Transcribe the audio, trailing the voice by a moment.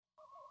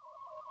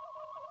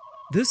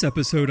This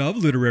episode of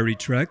Literary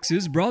Treks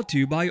is brought to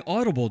you by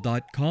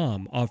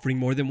Audible.com, offering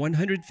more than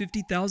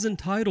 150,000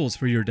 titles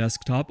for your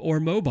desktop or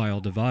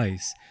mobile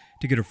device.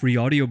 To get a free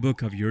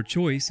audiobook of your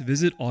choice,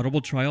 visit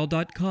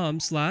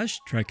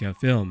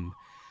audibletrial.com/TrekFM.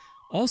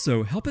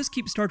 Also, help us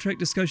keep Star Trek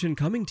discussion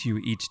coming to you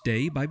each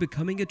day by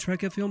becoming a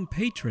Trek FM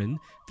patron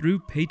through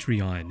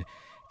Patreon.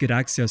 Get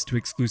access to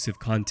exclusive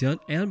content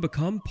and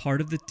become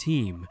part of the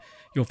team.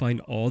 You'll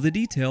find all the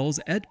details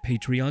at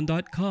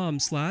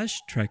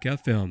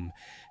patreon.com/TrekFM.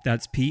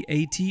 That's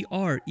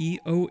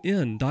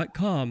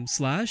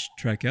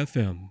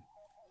patreon.com/TrekFM.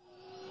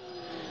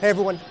 Hey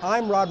everyone,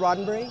 I'm Rod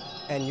Roddenberry,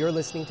 and you're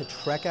listening to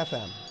Trek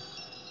FM.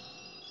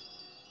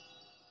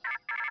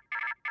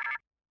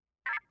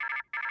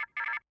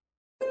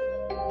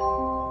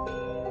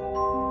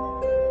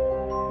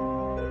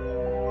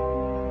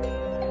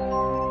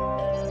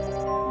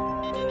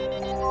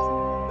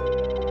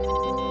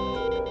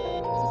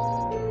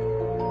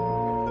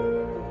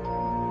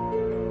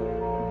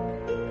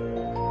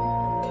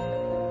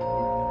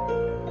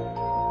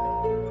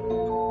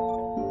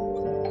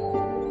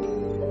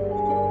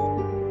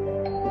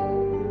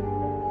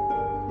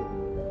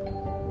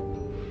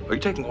 Are you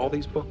taking all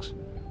these books?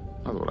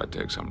 I thought I'd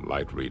take some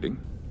light reading.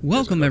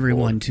 Welcome,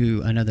 everyone,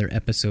 to another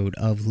episode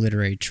of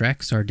Literary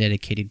Treks, our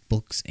dedicated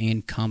books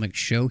and comics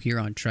show here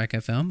on Trek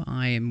FM.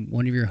 I am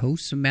one of your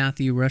hosts,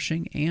 Matthew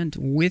Rushing, and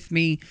with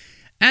me,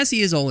 as he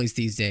is always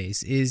these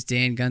days, is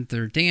Dan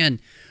Gunther. Dan,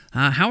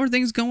 how are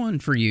things going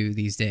for you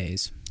these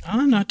days?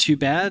 Not too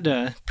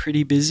bad.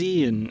 Pretty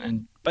busy,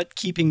 but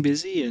keeping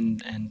busy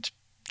and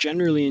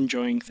generally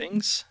enjoying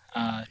things.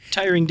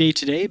 Tiring day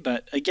today,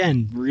 but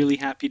again, really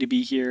happy to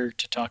be here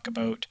to talk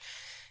about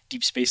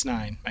Deep Space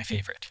Nine, my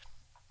favorite.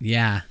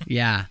 Yeah.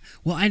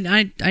 Well,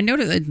 I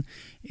noticed,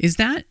 is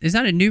that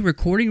a new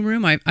recording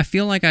room? I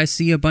feel like I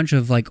see a bunch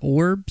of like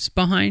orbs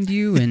behind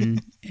you,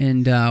 and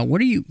what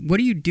are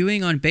you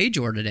doing on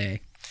Bajor today?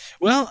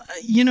 Well,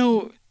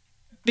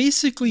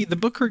 basically the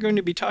book we're going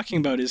to be talking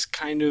about is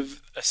kind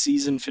of a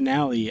season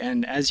finale,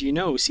 and as you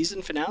know,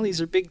 season finales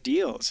are big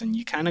deals, and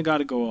you kind of got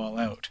to go all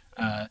out.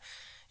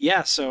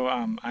 So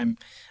I'm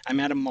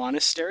at a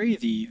monastery.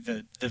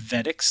 The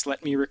Vedics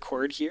let me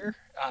record here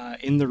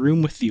in the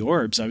room with the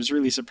orbs. I was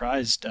really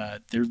surprised.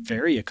 They're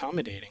very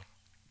accommodating.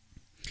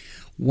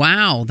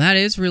 Wow, that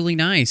is really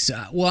nice.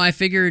 Well, I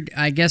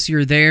guess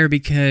you're there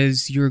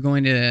because you're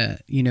going to,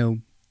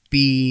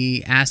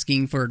 be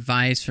asking for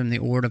advice from the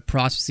Order of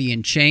Prophecy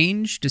and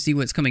Change to see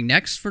what's coming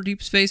next for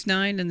Deep Space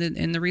Nine and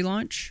the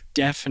relaunch?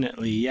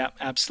 Definitely, yeah,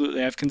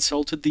 absolutely. I've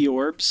consulted the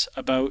orbs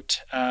about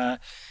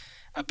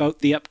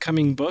the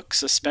upcoming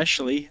books,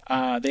 especially.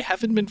 They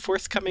haven't been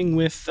forthcoming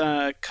with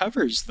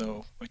covers,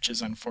 though, which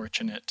is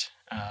unfortunate.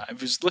 I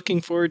was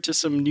looking forward to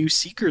some new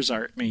Seekers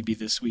art maybe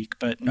this week,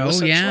 but no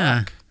such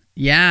luck.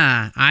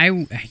 Yeah,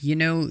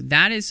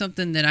 that is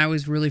something that I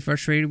was really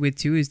frustrated with,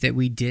 too, is that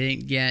we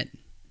didn't get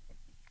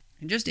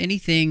just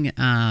anything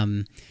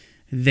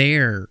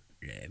there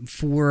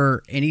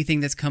for anything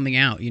that's coming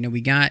out.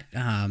 We got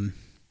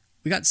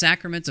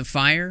Sacraments of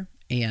Fire,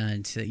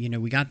 and,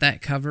 we got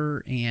that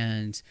cover,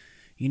 and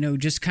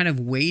just kind of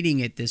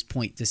waiting at this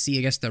point to see,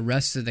 I guess, the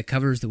rest of the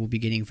covers that we'll be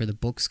getting for the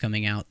books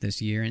coming out this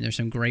year. And there's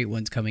some great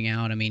ones coming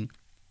out. I mean,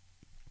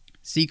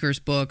 Seeker's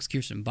books,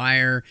 Kirsten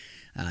Beyer,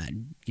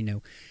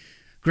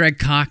 Greg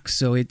Cox.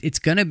 So it's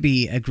going to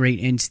be a great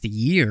end to the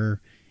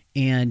year.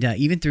 And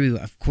even through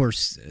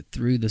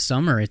the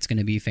summer, it's going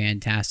to be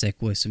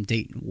fantastic with some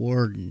Dayton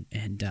Ward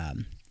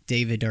and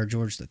David R.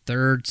 George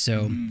III.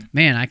 So,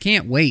 man, I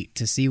can't wait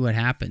to see what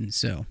happens.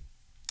 So.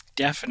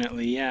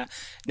 Definitely, yeah.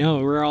 No,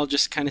 we're all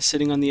just kind of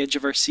sitting on the edge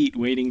of our seat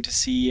waiting to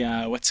see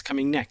what's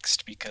coming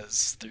next,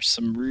 because there's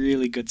some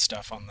really good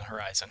stuff on the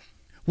horizon.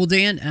 Well,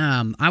 Dan,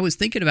 I was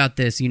thinking about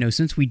this,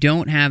 since we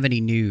don't have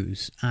any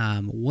news,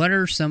 what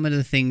are some of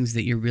the things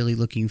that you're really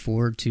looking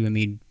forward to? I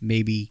mean,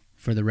 maybe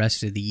for the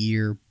rest of the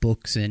year,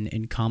 books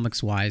and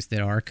comics-wise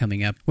that are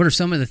coming up. What are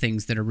some of the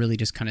things that are really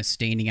just kind of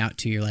standing out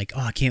to you? Like,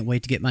 I can't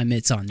wait to get my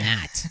mitts on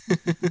that.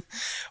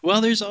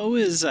 Well, there's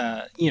always,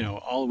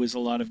 always a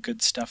lot of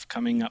good stuff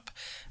coming up.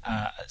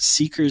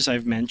 Seekers,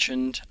 I've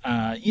mentioned.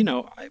 A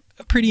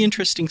pretty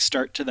interesting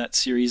start to that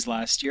series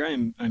last year.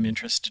 I'm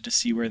interested to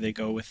see where they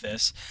go with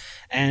this.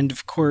 And,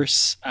 of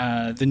course,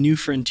 the New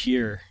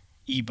Frontier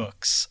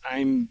ebooks.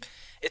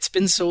 It's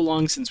been so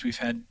long since we've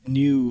had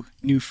New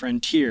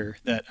Frontier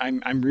that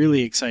I'm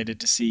really excited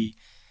to see,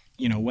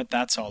 what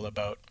that's all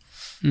about.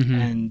 Mm-hmm.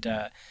 And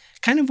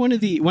kind of one of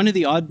the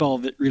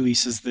oddball that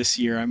releases this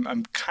year,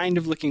 I'm kind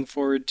of looking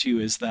forward to,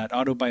 is that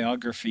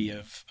autobiography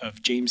of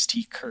James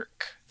T.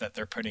 Kirk that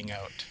they're putting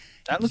out.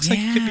 That looks like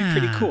it could be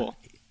pretty cool.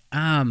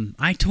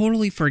 I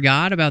totally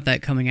forgot about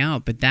that coming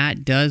out, but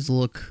that does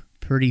look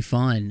pretty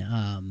fun.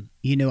 I'm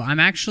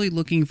actually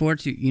looking forward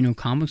to,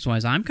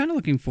 comics-wise, I'm kind of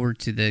looking forward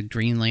to the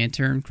Green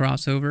Lantern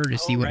crossover to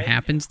see what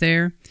happens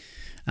there.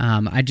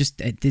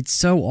 It's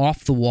so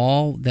off the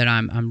wall that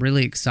I'm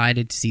really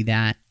excited to see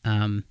that.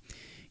 I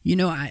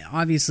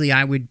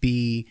would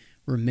be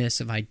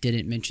remiss if I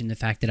didn't mention the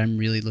fact that I'm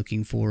really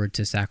looking forward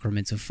to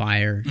Sacraments of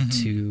Fire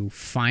to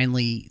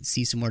finally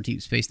see some more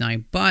Deep Space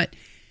Nine. But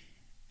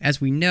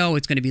as we know,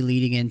 it's going to be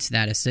leading into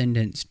that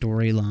Ascendant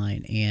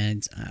storyline.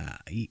 And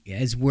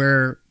as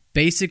we're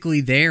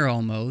basically there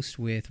almost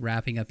with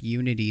wrapping up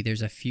Unity,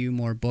 there's a few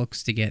more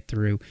books to get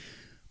through.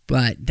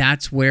 But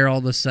that's where all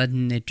of a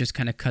sudden it just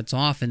kind of cuts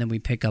off, and then we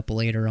pick up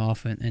later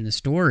off in the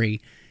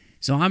story.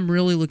 So I'm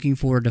really looking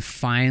forward to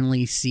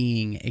finally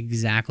seeing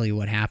exactly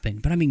what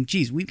happened. But I mean,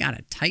 geez, we've got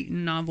a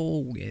Titan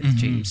novel with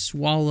James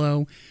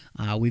Swallow.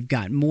 We've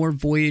got more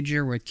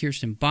Voyager with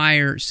Kirsten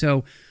Beyer.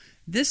 So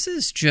this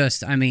is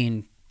just, I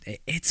mean,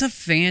 it's a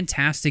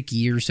fantastic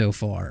year so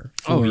far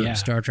for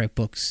Star Trek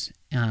books.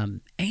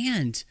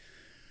 And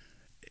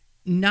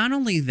not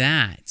only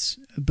that,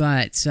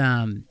 but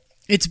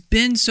it's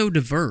been so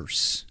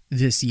diverse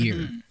this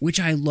year, which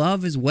I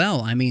love as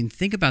well. I mean,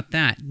 think about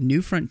that.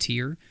 New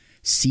Frontier,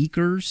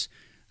 Seekers,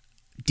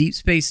 Deep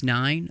Space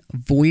Nine,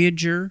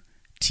 Voyager,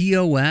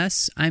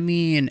 TOS. I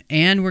mean,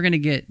 and we're going to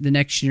get the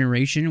Next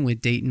Generation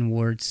with Dayton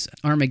Ward's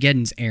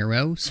Armageddon's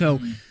Arrow. So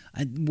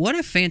what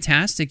a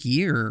fantastic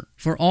year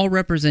for all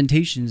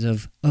representations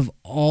of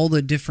all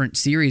the different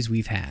series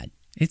we've had.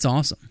 It's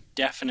awesome.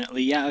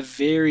 Definitely. Yeah, a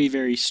very,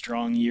 very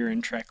strong year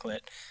in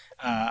Treklit.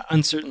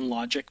 Uncertain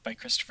Logic by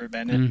Christopher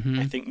Bennett.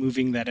 I think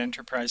moving that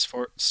Enterprise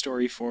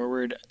story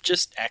forward,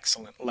 just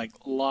excellent. Like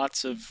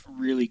lots of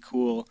really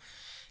cool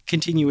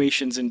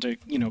continuations into,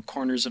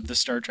 corners of the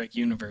Star Trek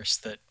universe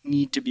that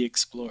need to be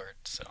explored.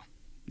 So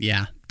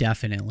yeah,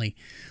 definitely.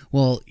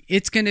 Well,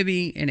 it's going to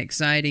be an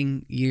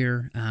exciting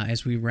year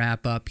as we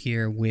wrap up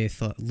here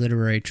with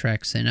Literary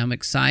Treks, and I'm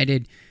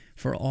excited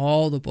for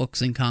all the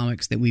books and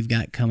comics that we've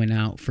got coming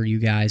out for you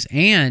guys.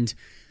 And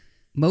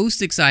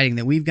most exciting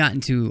that we've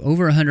gotten to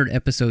over 100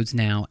 episodes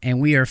now, and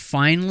we are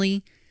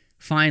finally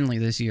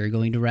this year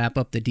going to wrap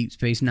up the Deep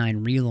Space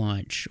Nine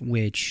relaunch,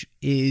 which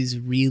is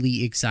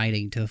really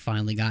exciting to have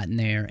finally gotten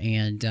there.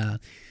 And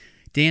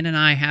Dan and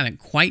I haven't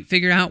quite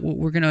figured out what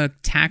we're going to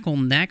tackle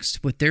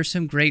next, but there's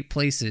some great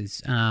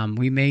places.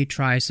 We may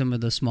try some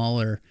of the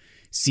smaller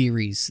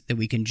series that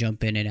we can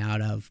jump in and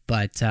out of,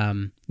 but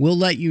we'll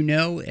let you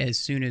know as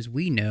soon as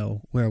we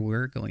know where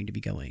we're going to be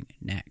going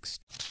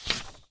next.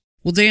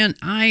 Well, Dan,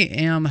 I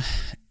am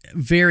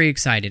very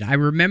excited. I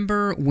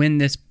remember when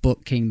this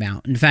book came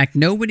out. In fact,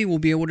 nobody will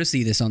be able to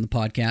see this on the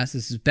podcast.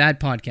 This is bad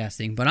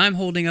podcasting, but I'm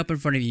holding up in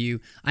front of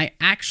you. I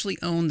actually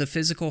own the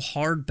physical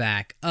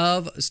hardback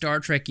of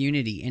Star Trek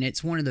Unity, and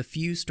it's one of the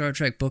few Star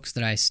Trek books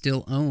that I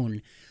still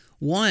own.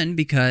 One,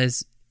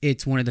 because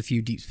it's one of the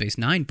few Deep Space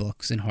Nine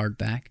books in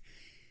hardback.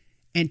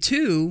 And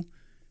two,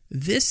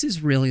 this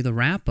is really the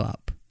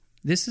wrap-up.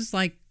 This is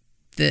like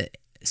the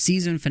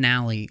season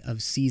finale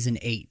of season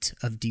 8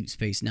 of Deep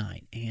Space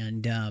Nine,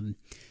 and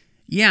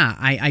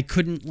I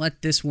couldn't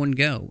let this one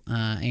go,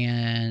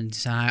 and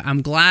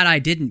I'm glad I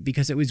didn't,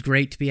 because it was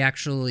great to be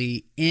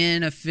actually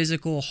in a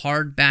physical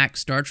hardback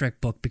Star Trek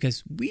book,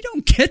 because we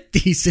don't get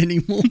these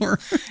anymore.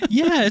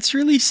 Yeah, it's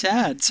really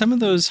sad. Some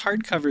of those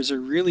hardcovers are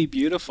really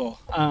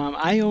beautiful.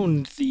 I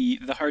owned the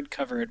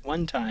hardcover at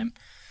one time,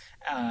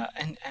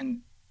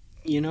 and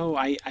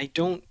I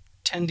don't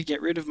tend to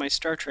get rid of my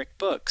Star Trek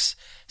books,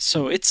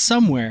 so it's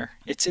somewhere.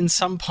 It's in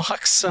some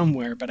box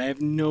somewhere, but I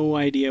have no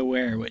idea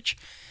where, which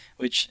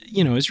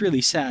is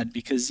really sad,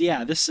 because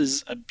this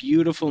is a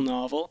beautiful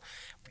novel,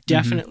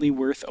 definitely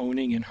worth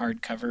owning in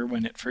hardcover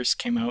when it first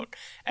came out,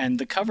 and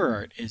the cover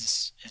art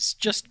is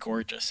just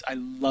gorgeous. I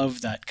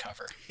love that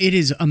cover. It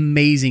is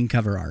amazing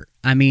cover art.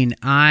 I mean,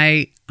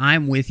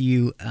 I'm with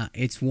you.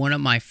 It's one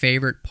of my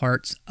favorite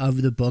parts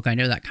of the book. I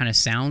know that kind of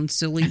sounds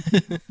silly,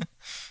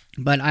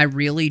 but I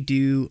really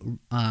do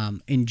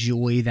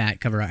enjoy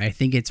that cover. I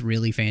think it's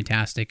really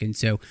fantastic, and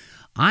so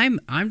I'm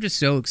just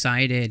so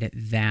excited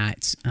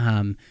that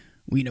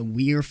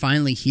we are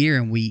finally here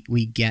and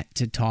we get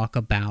to talk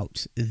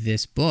about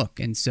this book.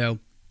 And so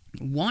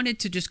wanted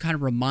to just kind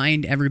of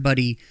remind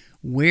everybody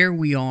where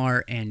we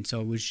are, and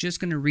so I was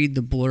just going to read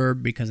the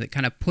blurb because it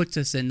kind of puts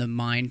us in the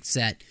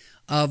mindset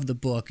of the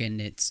book. And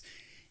it's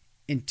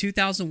in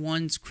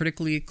 2001's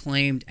critically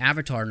acclaimed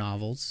Avatar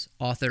novels,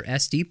 author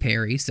S.D.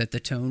 Perry set the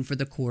tone for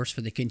the course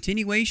for the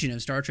continuation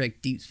of Star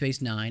Trek Deep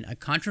Space Nine, a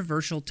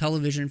controversial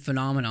television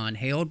phenomenon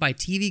hailed by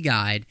TV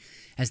Guide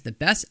as the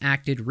best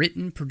acted,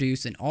 written,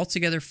 produced, and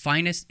altogether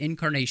finest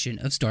incarnation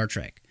of Star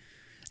Trek.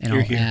 And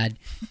I'll add,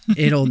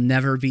 it'll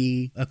never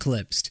be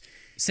eclipsed.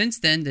 Since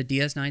then, the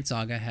DS9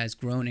 saga has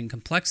grown in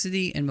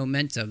complexity and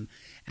momentum,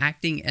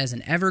 acting as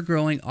an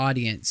ever-growing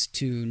audience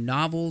to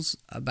novels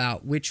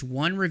about which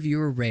one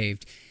reviewer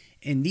raved,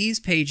 "In these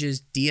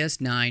pages,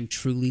 DS9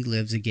 truly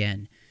lives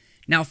again."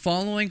 Now,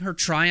 following her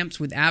triumphs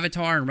with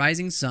Avatar and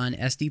Rising Sun,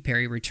 S.D.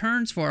 Perry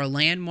returns for a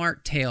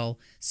landmark tale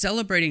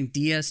celebrating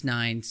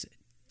DS9's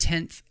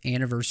 10th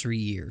anniversary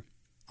year.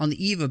 On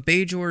the eve of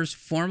Bajor's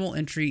formal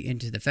entry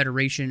into the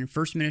Federation,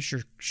 First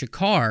Minister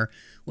Shakar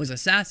was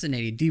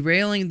assassinated,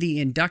 derailing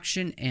the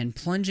induction and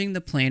plunging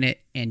the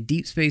planet and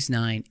Deep Space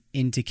Nine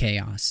into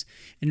chaos.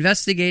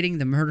 Investigating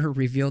the murder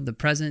revealed the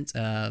presence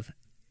of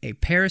a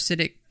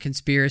parasitic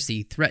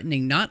conspiracy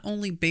threatening not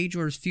only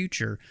Bajor's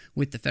future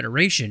with the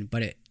Federation,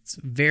 but its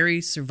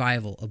very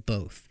survival of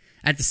both.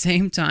 At the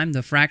same time,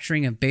 the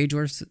fracturing of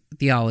Bajor's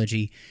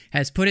theology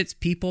has put its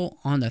people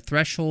on the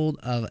threshold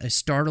of a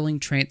startling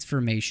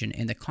transformation,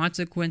 and the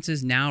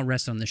consequences now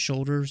rest on the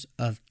shoulders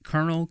of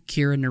Colonel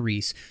Kira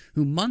Nerys,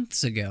 who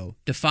months ago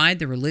defied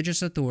the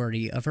religious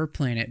authority of her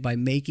planet by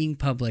making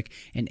public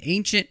an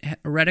ancient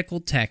heretical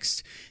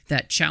text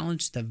that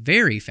challenged the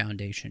very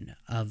foundation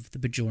of the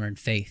Bajoran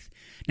faith.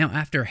 Now,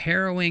 after a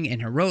harrowing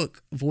and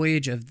heroic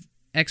voyage of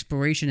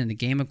exploration in the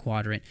Gamma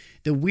Quadrant,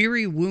 the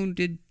weary,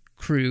 wounded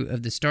crew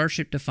of the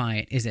Starship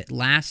Defiant is at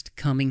last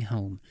coming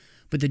home.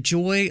 But the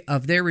joy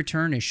of their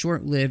return is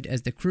short-lived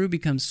as the crew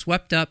becomes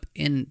swept up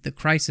in the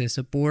crisis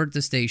aboard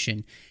the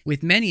station,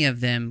 with many of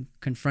them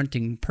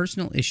confronting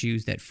personal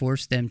issues that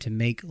force them to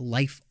make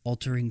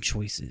life-altering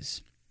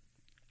choices.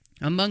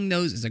 Among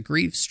those is a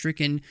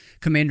grief-stricken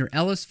Commander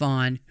Ellis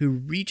Vaughn, who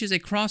reaches a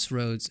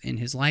crossroads in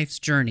his life's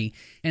journey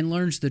and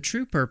learns the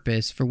true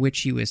purpose for which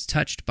he was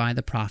touched by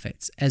the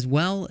prophets, as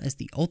well as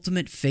the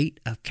ultimate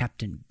fate of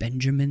Captain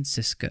Benjamin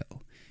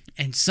Sisko.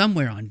 And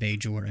somewhere on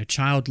Bajor, a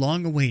child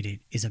long awaited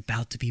is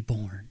about to be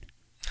born.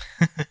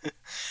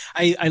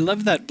 I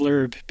love that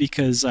blurb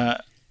because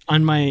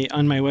on my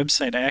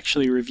website I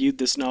actually reviewed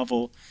this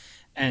novel,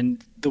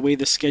 and the way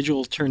the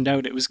schedule turned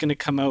out, it was going to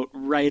come out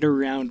right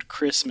around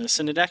Christmas,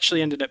 and it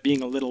actually ended up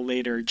being a little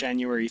later,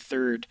 January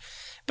 3rd.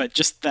 But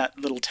just that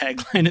little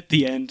tagline at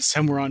the end,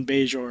 somewhere on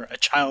Bajor, a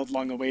child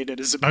long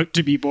awaited is about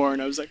to be born.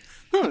 I was like,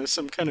 oh, there's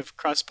some kind of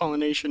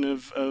cross-pollination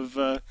of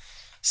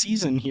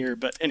season here.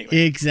 But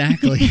anyway.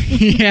 Exactly.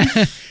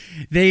 Yeah.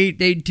 They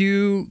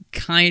do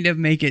kind of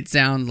make it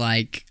sound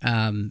like,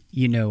 the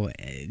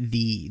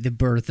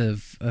birth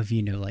of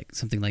like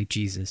something like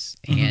Jesus.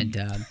 Mm-hmm.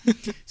 And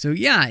so,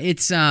 yeah,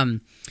 it's a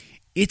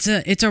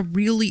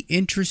really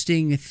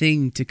interesting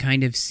thing to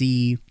kind of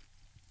see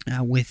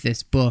with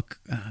this book,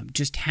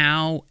 just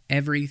how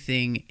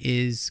everything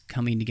is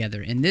coming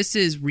together. And this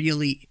is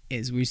really,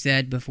 as we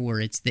said before,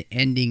 it's the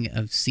ending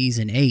of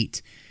season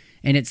 8.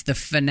 And it's the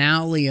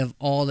finale of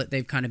all that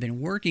they've kind of been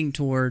working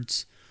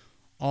towards,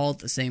 all at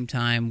the same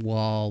time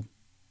while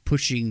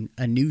pushing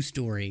a new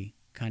story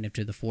kind of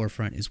to the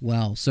forefront as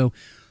well. So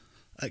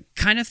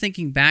kind of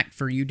thinking back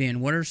for you, Dan,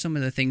 what are some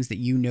of the things that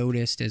you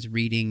noticed as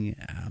reading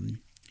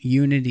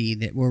Unity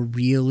that were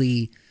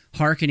really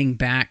hearkening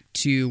back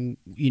to,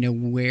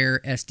 where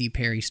S.D.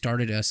 Perry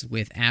started us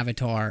with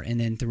Avatar and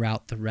then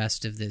throughout the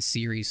rest of this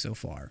series so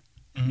far?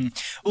 Mm-hmm.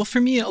 Well, for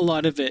me, a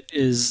lot of it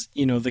is,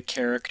 the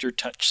character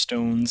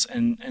touchstones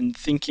and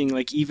thinking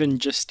like even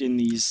just in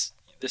this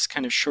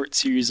kind of short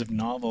series of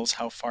novels,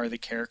 how far the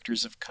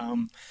characters have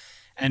come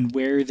and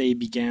where they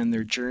began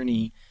their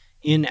journey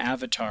in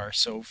Avatar.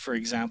 So, for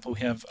example,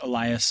 we have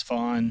Elias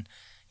Vaughn,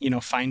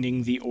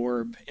 finding the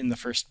orb in the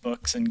first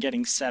books and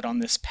getting set on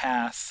this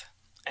path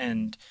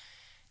and,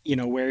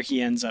 where he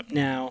ends up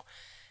now.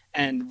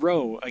 And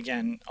Ro,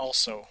 again,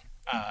 also,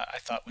 I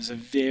thought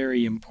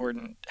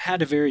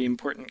had a very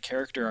important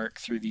character arc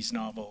through these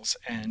novels,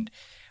 and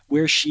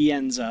where she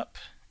ends up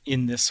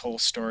in this whole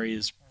story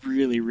is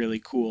really, really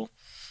cool.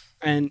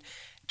 And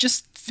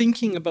just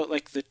thinking about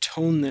like the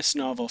tone this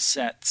novel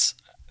sets,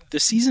 the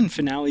season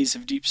finales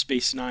of Deep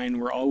Space Nine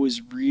were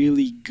always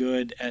really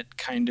good at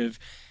kind of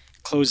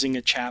closing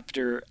a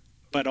chapter,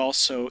 but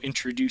also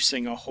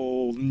introducing a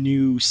whole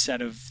new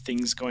set of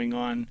things going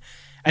on.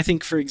 I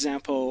think, for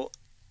example,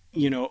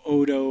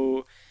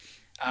 Odo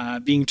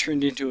being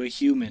turned into a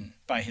human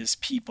by his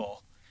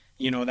people.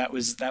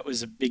 That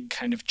was a big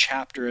kind of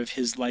chapter of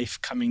his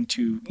life coming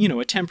to,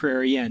 a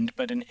temporary end,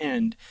 but an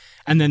end.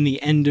 And then the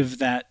end of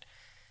that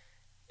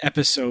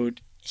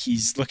episode,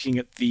 he's looking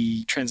at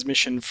the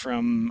transmission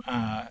from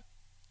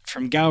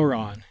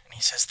Gowron, and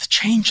he says, "The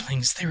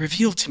changelings, they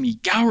revealed to me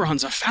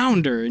Gowron's a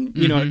founder." And,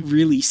 it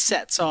really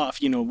sets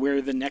off,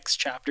 where the next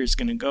chapter is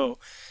going to go.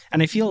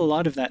 And I feel a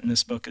lot of that in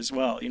this book as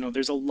well.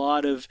 There's a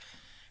lot of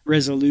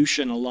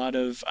resolution, a lot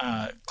of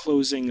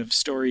closing of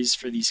stories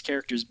for these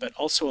characters, but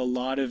also a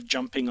lot of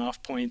jumping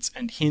off points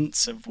and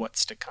hints of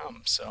what's to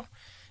come. So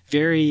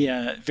very,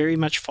 very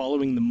much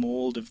following the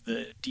mold of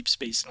the Deep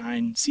Space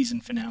Nine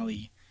season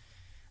finale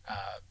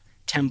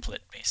template,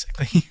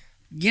 basically.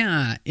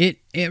 Yeah, it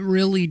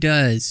really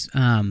does.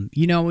 I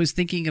was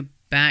thinking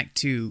back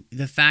to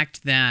the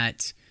fact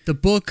that the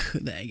book,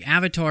 the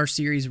Avatar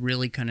series,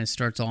 really kind of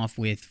starts off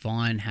with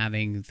Vaughn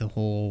having the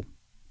whole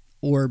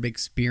orb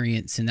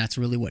experience, and that's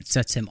really what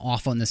sets him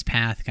off on this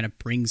path, kind of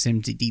brings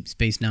him to Deep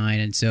Space Nine.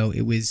 And so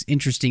it was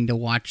interesting to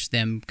watch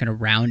them kind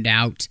of round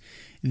out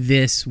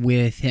this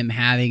with him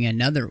having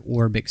another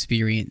orb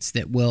experience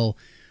that will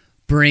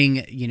bring,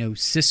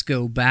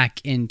 Sisko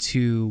back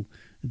into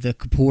the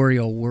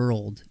corporeal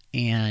world.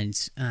 And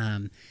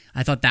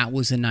I thought that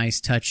was a nice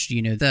touch,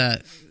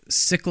 the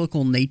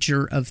cyclical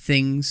nature of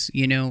things,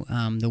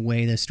 the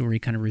way the story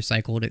kind of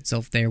recycled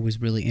itself there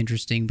was really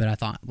interesting, but I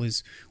thought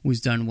was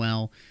done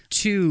well.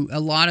 Two, a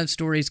lot of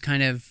stories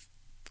kind of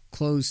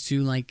close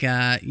to like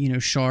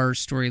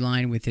Char's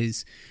storyline with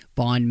his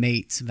bond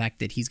mates, the fact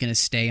that he's going to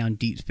stay on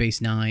Deep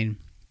Space Nine.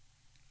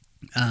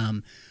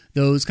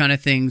 Those kind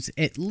of things,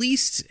 at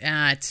least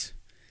at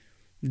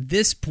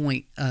this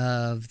point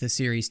of the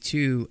series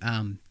too,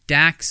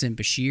 Dax and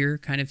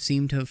Bashir kind of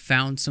seem to have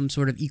found some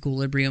sort of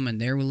equilibrium in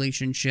their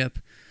relationship.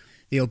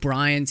 The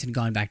O'Briens had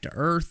gone back to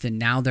Earth, and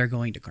now they're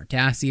going to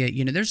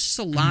Cartassia. There's just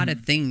a lot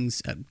of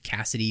things.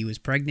 Cassidy was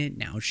pregnant.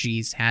 Now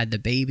she's had the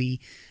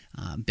baby.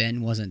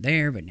 Ben wasn't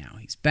there, but now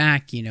he's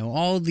back.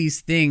 All of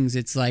these things.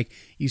 It's like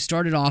you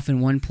started off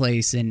in one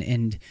place,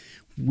 and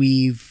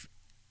we've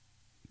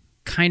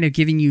kind of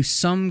giving you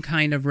some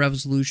kind of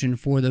resolution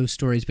for those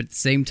stories, but at the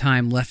same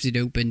time left it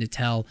open to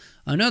tell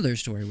another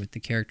story with the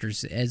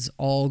characters, as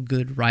all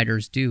good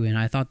writers do. And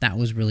I thought that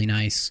was really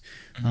nice.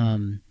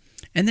 And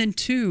then,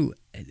 too,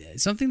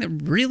 something that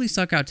really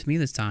stuck out to me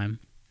this time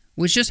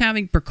was just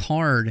having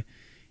Picard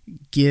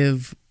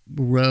give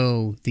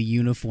Ro the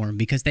uniform,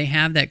 because they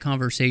have that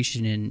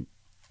conversation in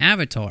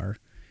Avatar.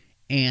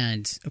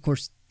 And, of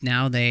course,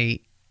 now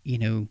they,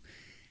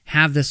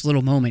 have this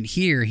little moment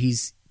here.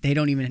 They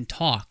don't even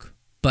talk,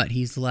 but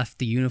he's left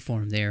the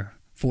uniform there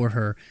for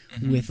her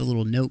with a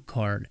little note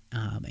card.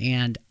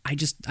 And I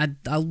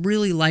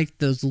really like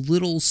those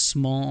little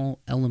small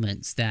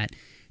elements that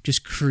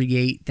just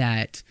create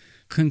that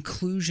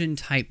conclusion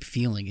type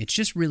feeling. It's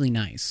just really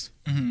nice.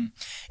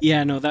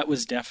 Yeah, no, that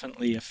was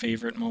definitely a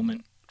favorite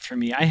moment for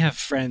me. I have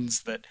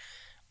friends that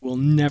will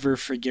never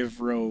forgive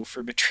Ro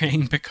for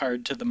betraying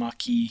Picard to the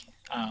Maquis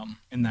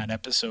in that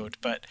episode,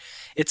 but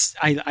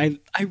I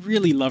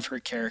really love her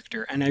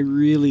character, and I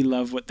really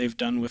love what they've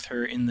done with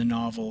her in the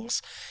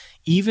novels.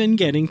 Even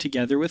getting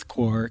together with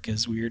Quark,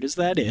 as weird as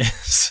that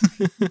is.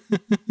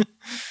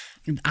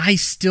 I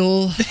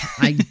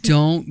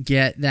don't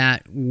get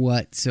that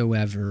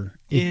whatsoever.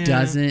 It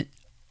doesn't.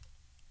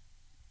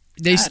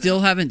 They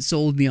still haven't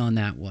sold me on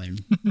that one.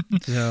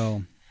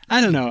 So I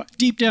don't know.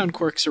 Deep down,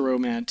 Quark's a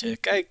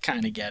romantic. I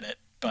kind of get it,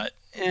 but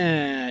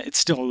it's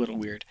still a little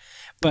weird.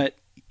 But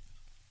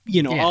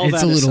all that aside,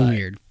 it's a little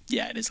weird.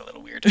 Yeah, it is a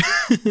little weird.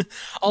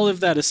 All of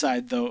that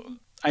aside, though,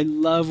 I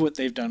love what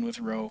they've done with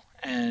Ro,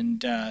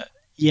 and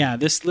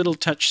this little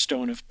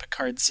touchstone of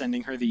Picard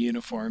sending her the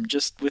uniform,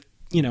 just with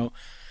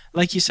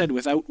like you said,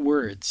 without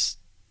words,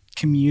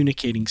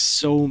 communicating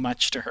so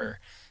much to her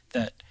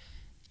that,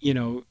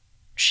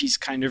 she's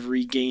kind of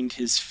regained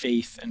his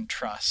faith and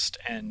trust,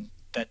 and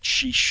that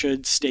she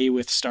should stay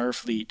with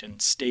Starfleet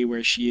and stay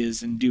where she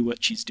is and do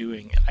what she's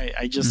doing.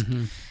 I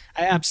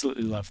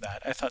absolutely love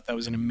that. I thought that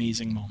was an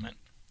amazing moment.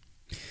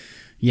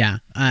 Yeah,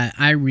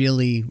 I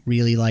really,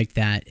 really liked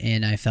that,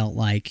 and I felt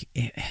like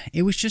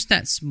it was just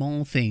that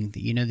small thing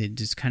that, that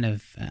just kind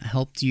of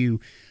helped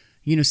you,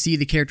 see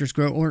the characters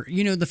grow, or,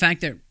 the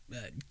fact that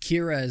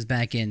Kira is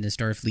back in the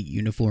Starfleet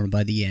uniform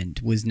by the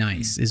end was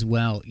nice as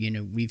well.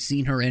 We've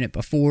seen her in it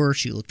before.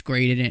 She looked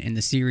great in it in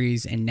the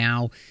series, and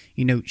now,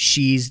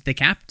 she's the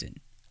captain.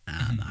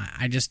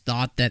 I just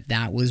thought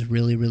that was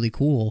really, really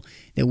cool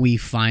that we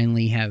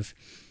finally have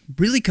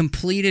really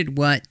completed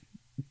what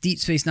Deep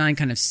Space Nine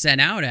kind of set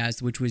out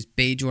as, which was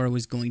Bajor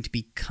was going to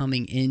be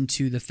coming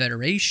into the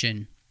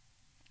Federation.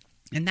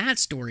 And that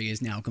story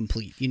is now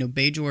complete.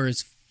 Bajor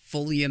is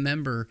fully a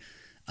member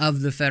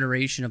of the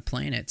Federation of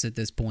Planets at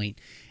this point.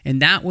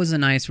 And that was a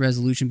nice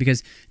resolution,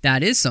 because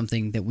that is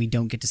something that we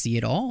don't get to see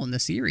at all in the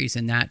series.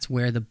 And that's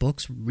where the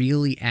books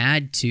really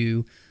add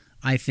to,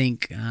 I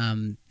think,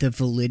 the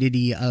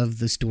validity of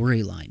the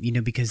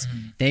storyline, because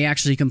they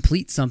actually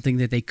complete something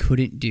that they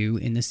couldn't do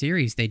in the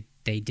series. They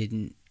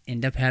didn't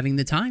end up having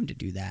the time to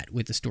do that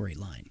with the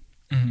storyline.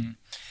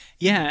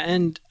 Yeah,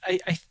 and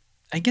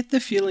I get the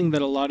feeling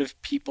that a lot of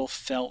people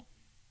felt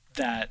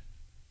that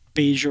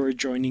Bajor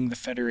joining the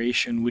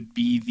Federation would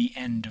be the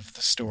end of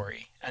the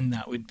story, and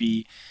that would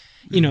be,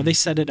 they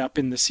set it up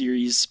in the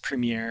series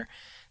premiere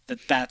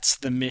that's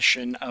the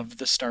mission of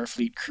the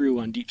Starfleet crew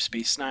on Deep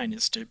Space Nine,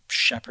 is to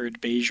shepherd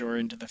Bajor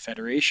into the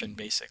Federation,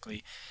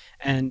 basically.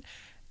 And,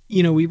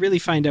 we really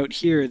find out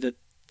here that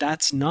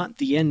that's not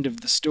the end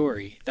of the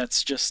story.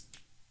 That's just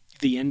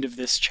the end of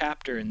this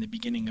chapter and the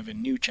beginning of a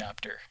new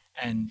chapter.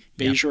 And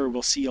Bajor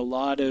will see a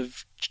lot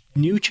of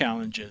new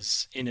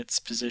challenges in its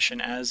position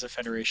as a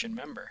Federation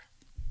member.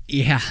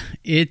 Yeah,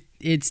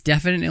 it's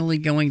definitely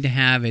going to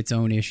have its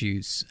own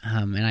issues.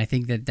 And I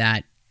think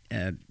that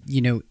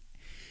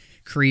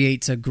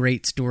creates a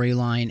great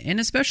storyline. And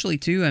especially,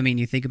 too, I mean,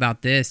 you think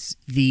about this,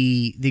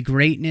 the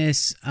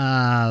greatness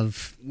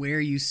of where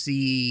you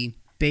see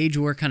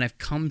Bajor kind of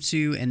come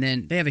to, and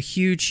then they have a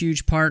huge,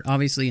 huge part,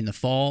 obviously, in the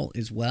fall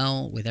as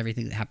well, with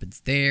everything that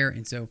happens there.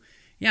 And so,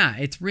 yeah,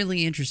 it's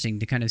really interesting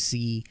to kind of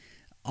see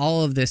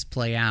all of this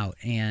play out.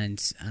 And,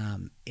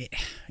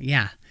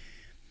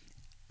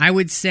 I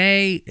would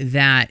say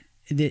that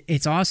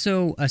it's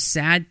also a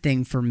sad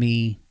thing for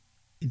me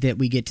that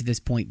we get to this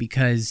point,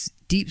 because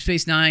Deep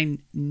Space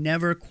Nine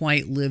never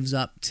quite lives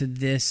up to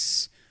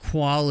this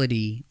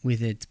quality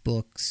with its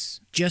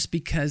books, just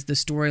because the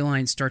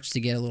storyline starts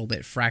to get a little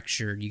bit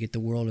fractured. You get the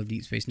World of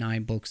Deep Space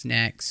Nine books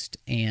next,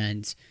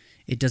 and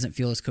it doesn't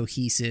feel as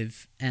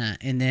cohesive.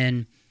 And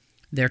then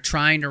they're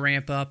trying to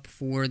ramp up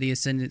for the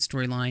Ascendant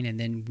storyline, and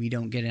then we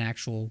don't get an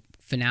actual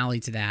finale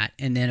to that.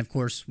 And then, of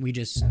course, we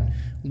just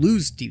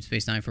lose Deep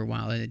Space Nine for a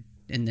while,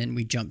 and then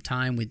we jump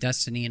time with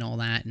Destiny and all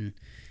that, and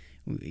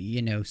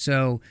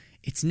so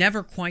it's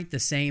never quite the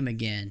same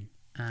again.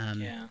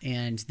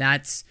 And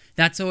that's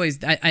always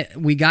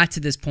we got to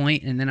this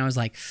point, and then I was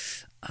like,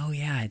 oh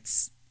yeah,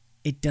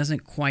 it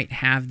doesn't quite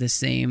have the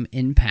same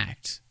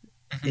impact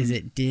as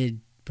it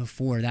did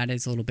before. That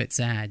is a little bit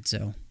sad.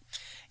 So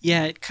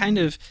yeah,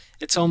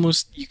 it's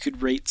almost, you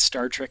could rate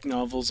Star Trek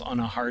novels on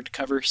a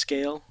hardcover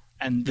scale,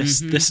 and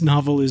this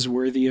novel is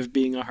worthy of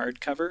being a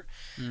hardcover.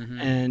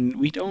 And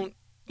we don't,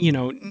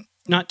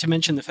 not to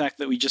mention the fact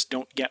that we just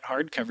don't get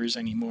hardcovers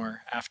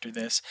anymore after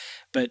this,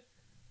 but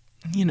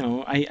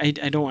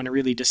I don't want to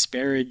really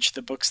disparage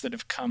the books that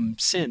have come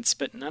since,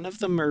 but none of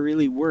them are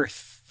really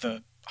worth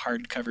the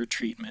hardcover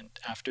treatment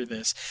after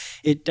this.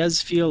 It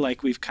does feel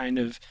like we've kind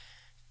of,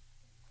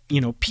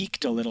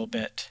 peaked a little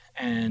bit,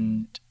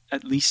 and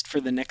at least for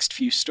the next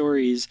few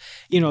stories,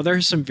 there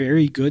are some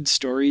very good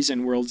stories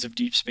in Worlds of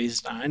Deep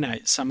Space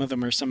Nine. Some of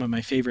them are some of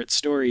my favorite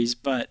stories,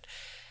 but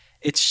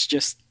it's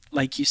just,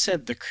 like you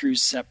said, the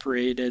crew's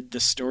separated, the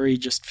story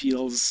just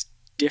feels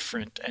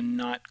different and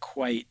not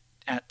quite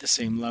at the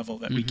same level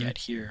that we get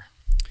here.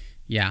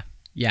 Yeah,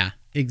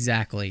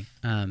 exactly.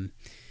 And,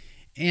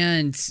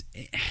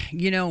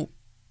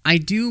 I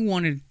do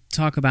want to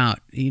talk about,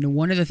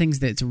 one of the things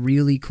that's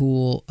really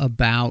cool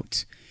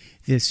about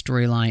this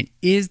storyline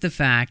is the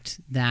fact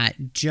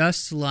that,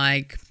 just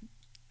like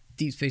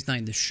Deep Space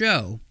Nine, the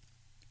show,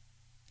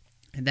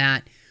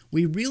 that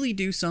we really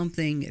do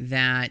something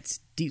that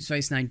Deep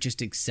Space Nine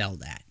just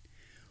excelled at,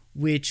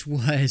 which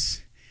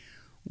was,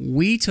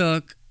 we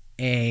took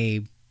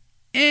a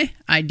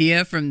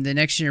idea from the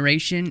Next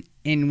Generation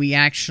and we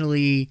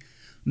actually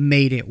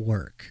made it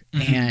work.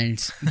 And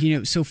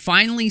so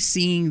finally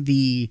seeing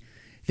the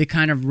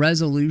kind of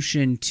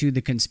resolution to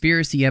the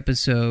conspiracy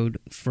episode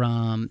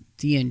from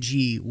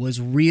TNG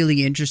was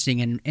really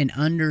interesting, and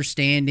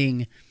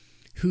understanding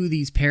who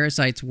these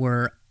parasites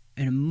were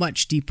at a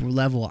much deeper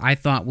level, I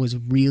thought was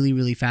really,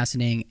 really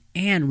fascinating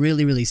and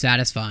really, really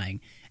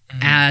satisfying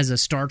as a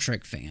Star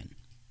Trek fan.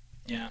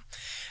 Yeah.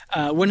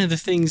 One of the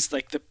things,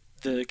 like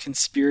the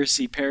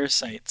conspiracy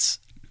parasites,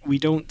 we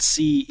don't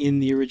see in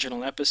the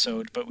original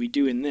episode, but we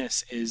do in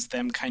this, is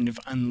them kind of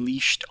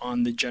unleashed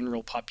on the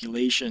general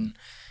population,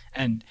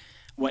 and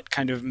what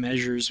kind of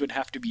measures would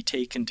have to be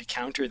taken to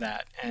counter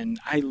that. And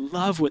I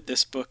love what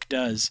this book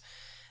does.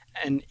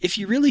 And if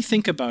you really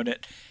think about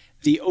it,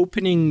 the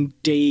opening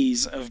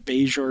days of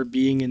Bajor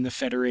being in the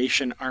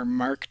Federation are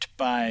marked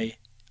by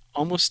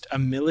almost a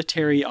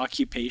military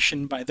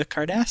occupation by the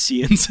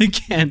Cardassians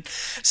again.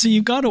 So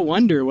you got to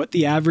wonder what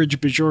the average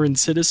Bajoran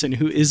citizen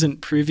who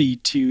isn't privy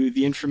to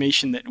the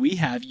information that we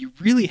have, you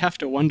really have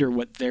to wonder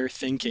what they're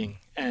thinking.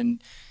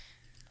 And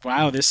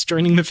wow, this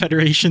joining the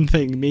Federation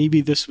thing,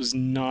 maybe this was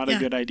not a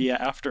good idea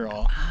after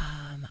all.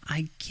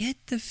 I get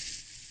the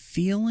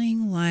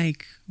feeling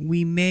like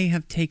we may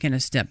have taken a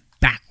step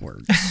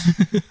backwards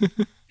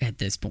at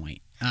this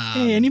point.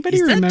 Hey, anybody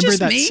remember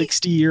that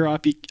 60-year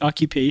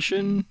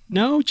occupation?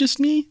 No, just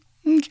me?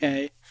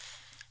 Okay.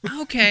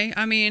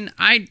 I mean,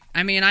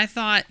 I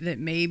thought that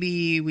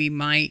maybe we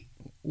might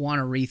want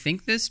to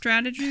rethink this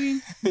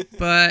strategy,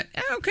 but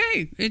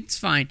okay, it's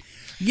fine.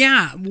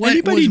 Yeah.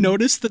 Anybody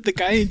notice that the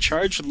guy in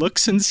charge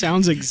looks and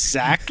sounds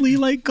exactly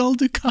like Gul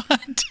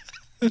Dukat?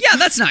 Yeah,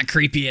 that's not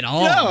creepy at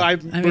all. No,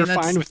 we're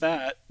fine with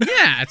that.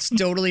 Yeah, it's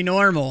totally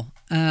normal.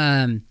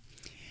 What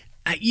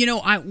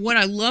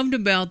I loved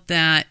about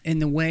that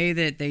and the way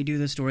that they do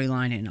the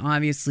storyline, and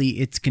obviously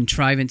it's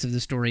contrivance of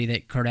the story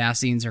that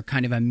Cardassians are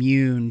kind of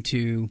immune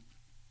to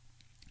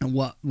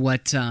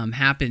what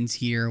happens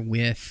here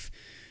with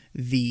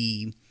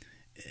the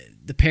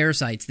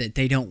parasites, that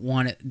they don't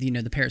want it.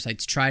 The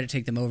parasites try to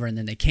take them over and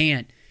then they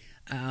can't.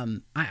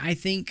 I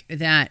think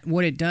that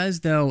what it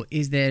does, though,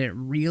 is that it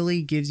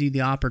really gives you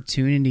the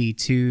opportunity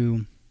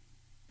to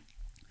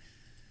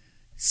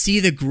see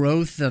the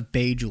growth of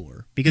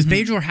Bajor, because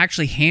Bajor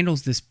actually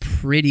handles this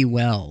pretty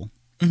well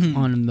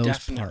on the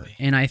most part.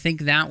 And I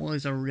think that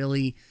was a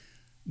really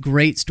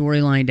great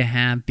storyline to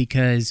have,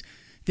 because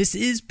this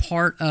is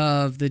part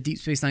of the Deep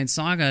Space Nine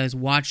saga, is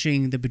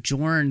watching the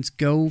Bajorans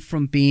go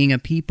from being a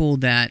people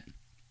that,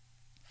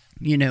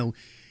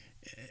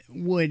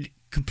 would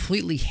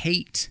completely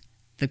hate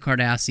the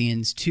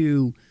Cardassians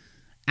to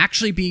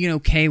actually being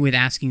okay with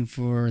asking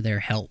for their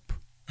help,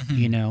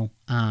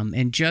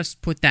 and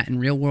just put that in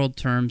real world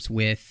terms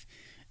with,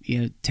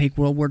 take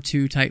World War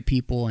II type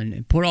people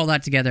and put all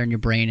that together in your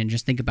brain and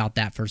just think about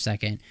that for a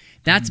second.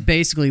 That's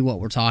basically what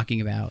we're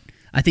talking about.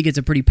 I think it's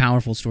a pretty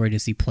powerful story to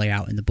see play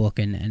out in the book,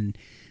 and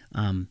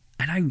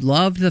I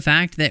loved the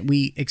fact that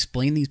we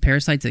explain these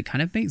parasites. It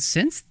kind of makes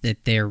sense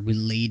that they're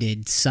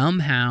related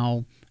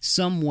somehow,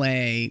 some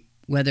way,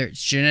 whether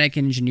it's genetic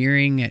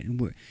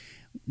engineering,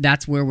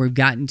 that's where we've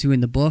gotten to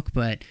in the book,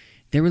 but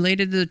they're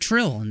related to the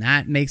Trill, and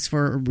that makes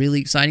for a really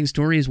exciting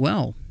story as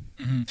well.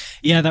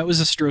 Yeah, that was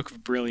a stroke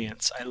of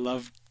brilliance. I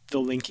loved the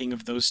linking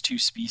of those two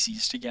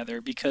species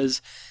together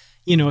because,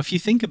 if you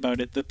think about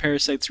it, the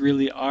parasites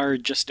really are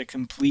just a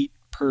complete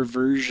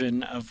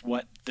perversion of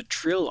what the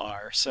Trill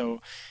are.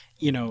 So,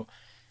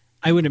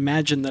 I would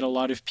imagine that a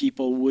lot of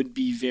people would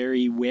be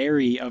very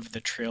wary of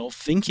the Trill,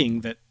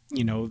 thinking that,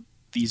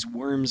 these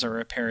worms are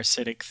a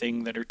parasitic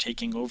thing that are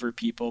taking over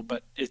people,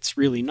 but it's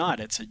really not.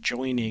 It's a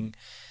joining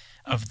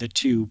of the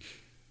two.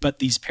 But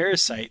these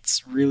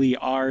parasites really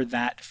are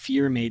that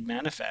fear made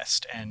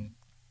manifest, and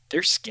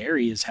they're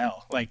scary as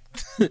hell. Like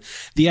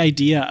the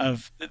idea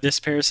of this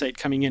parasite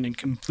coming in and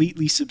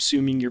completely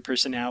subsuming your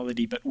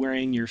personality, but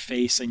wearing your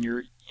face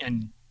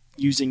and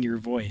using your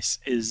voice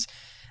is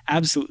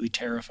absolutely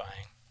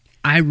terrifying.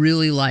 I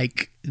really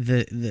like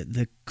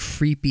the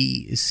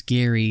creepy,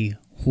 scary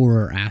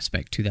horror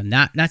aspect to them.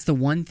 That's the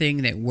one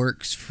thing that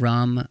works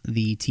from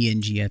the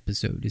TNG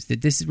episode, is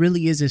that this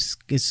really is a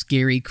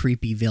scary,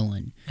 creepy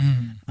villain.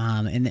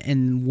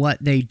 And what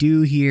they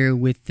do here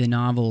with the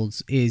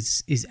novels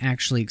is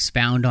actually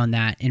expound on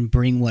that and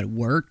bring what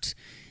worked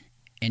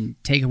and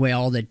take away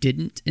all that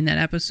didn't in that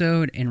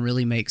episode and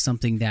really make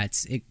something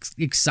that's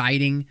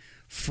exciting,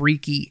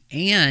 freaky,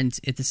 and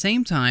at the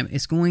same time,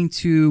 it's going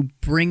to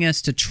bring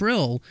us to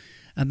Trill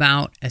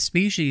about a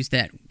species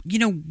that,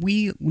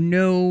 we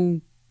know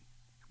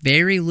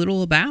very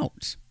little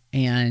about.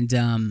 And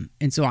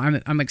so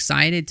I'm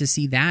excited to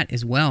see that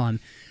as well.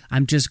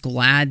 I'm just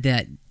glad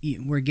that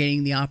we're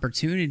getting the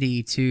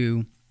opportunity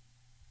to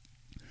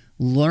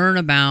learn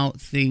about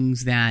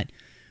things that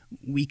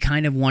we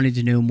kind of wanted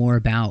to know more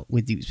about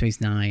with Deep Space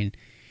Nine.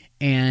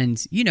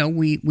 And,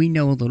 we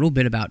know a little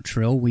bit about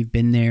Trill. We've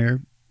been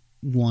there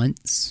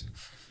once.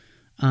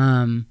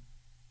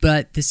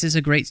 But this is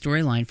a great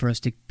storyline for us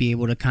to be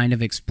able to kind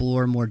of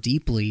explore more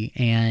deeply.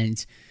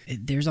 And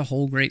there's a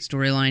whole great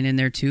storyline in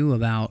there, too,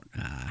 about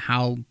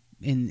how,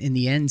 in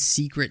the end,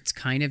 secrets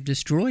kind of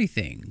destroy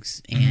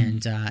things.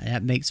 And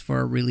that makes for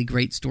a really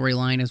great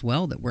storyline as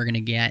well that we're going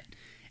to get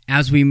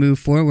as we move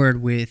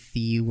forward with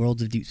the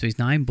Worlds of Deep Space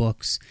Nine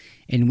books.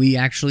 And we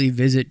actually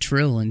visit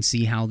Trill and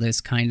see how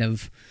this kind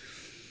of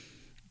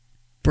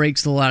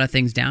breaks a lot of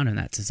things down in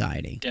that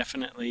society.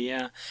 Definitely,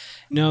 yeah.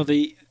 No,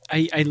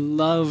 I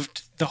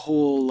loved the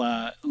whole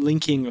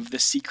linking of the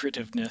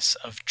secretiveness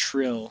of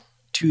Trill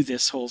to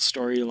this whole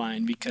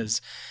storyline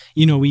because,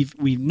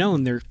 we've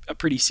known they're a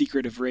pretty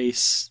secretive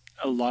race.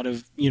 A lot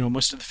of,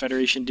 most of the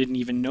Federation didn't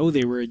even know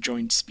they were a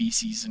joined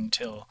species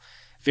until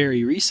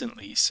very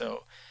recently.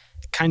 So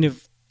kind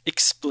of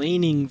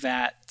explaining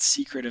that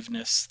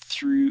secretiveness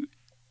through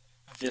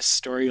this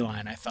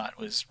storyline, I thought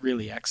was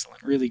really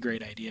excellent. Really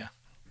great idea.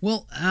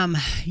 Well,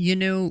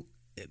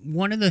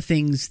 one of the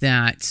things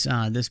that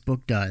this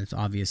book does,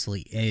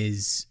 obviously,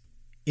 is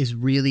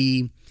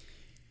really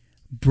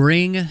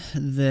bring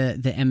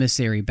the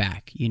emissary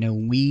back.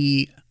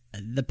 The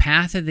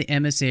path of the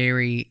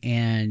emissary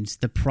and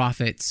the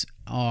prophets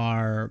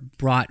are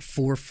brought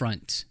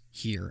forefront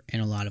here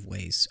in a lot of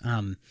ways.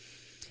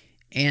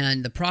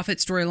 And the prophet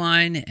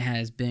storyline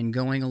has been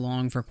going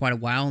along for quite a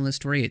while in the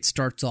story. It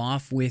starts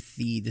off with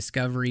the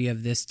discovery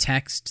of this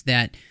text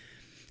that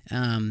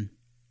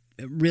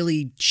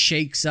really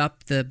shakes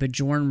up the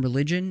Bajoran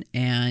religion.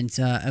 And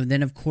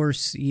then, of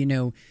course,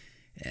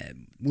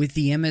 with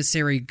the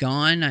emissary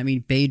gone,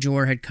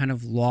 Bajor had kind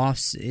of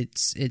lost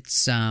its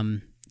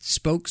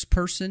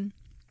spokesperson,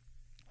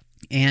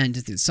 and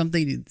it's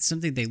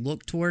something they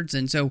look towards.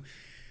 And so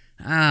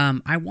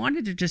I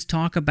wanted to just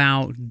talk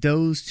about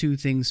those two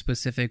things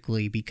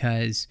specifically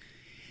because,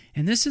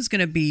 and this is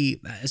going to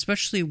be,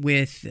 especially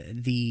with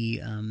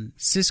the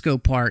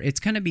Sisko part, it's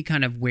going to be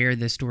kind of where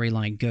the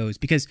storyline goes.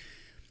 Because,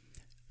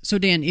 so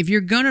Dan, if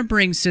you're going to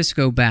bring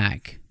Sisko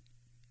back,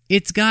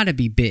 it's got to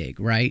be big,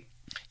 right?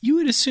 You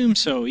would assume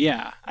so,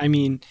 yeah.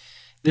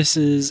 This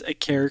is a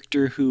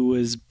character who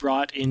was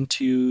brought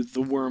into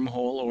the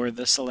wormhole or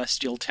the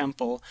Celestial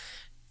Temple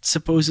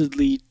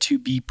supposedly to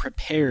be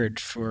prepared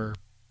for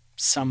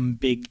some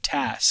big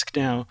task.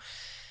 Now,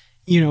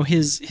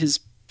 his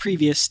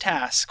previous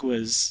task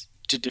was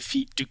to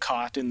defeat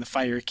Dukat in the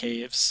fire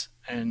caves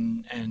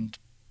and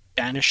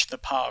banish the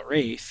Pa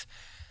Wraith.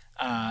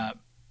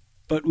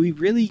 But we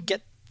really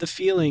get the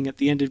feeling at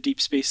the end of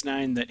Deep Space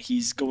Nine that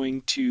he's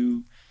going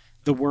to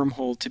the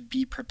wormhole to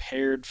be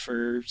prepared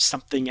for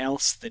something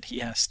else that he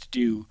has to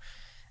do.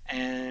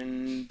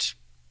 And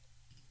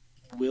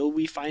will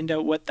we find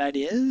out what that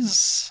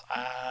is?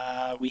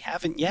 We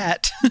haven't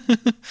yet.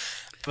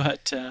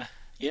 But,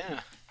 yeah.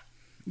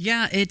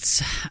 Yeah,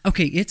 it's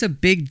a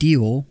big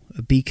deal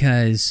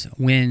because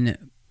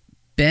when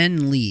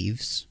Ben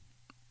leaves,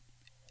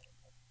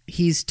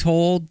 he's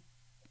told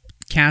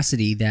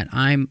Cassidy that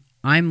I'm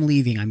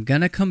leaving. I'm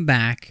going to come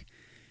back,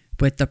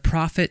 but the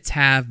prophets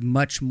have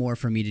much more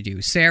for me to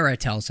do. Sarah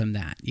tells him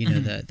that,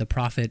 the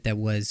prophet that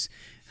was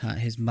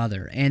his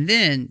mother. And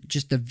then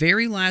just the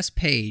very last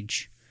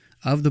page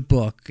of the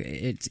book,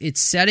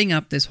 it's setting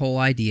up this whole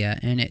idea,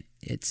 and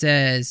it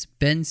says,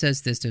 Ben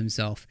says this to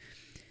himself,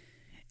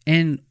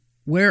 and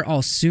where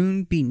I'll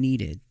soon be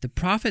needed. The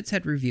prophets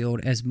had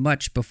revealed as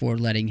much before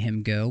letting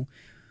him go.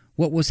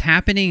 What was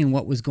happening and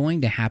what was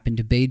going to happen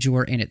to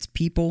Bajor and its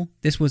people,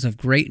 this was of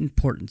great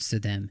importance to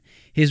them.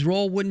 His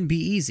role wouldn't be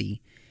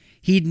easy.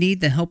 He'd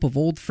need the help of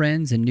old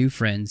friends and new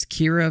friends,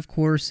 Kira, of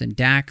course, and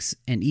Dax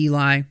and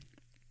Eli,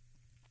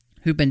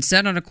 who'd been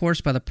set on a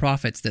course by the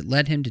prophets that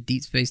led him to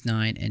Deep Space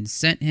Nine and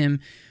sent him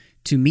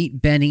to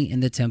meet Benny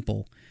in the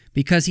temple,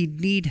 because he'd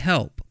need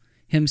help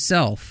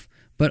himself,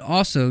 but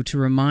also to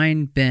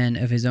remind Ben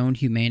of his own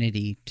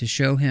humanity, to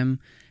show him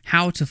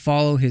how to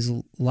follow his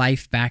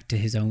life back to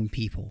his own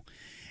people.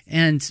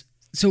 And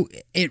so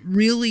it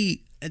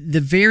really,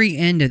 the very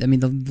end of,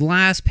 the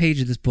last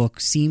page of this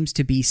book seems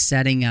to be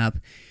setting up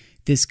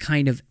this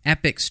kind of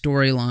epic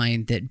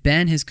storyline that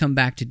Ben has come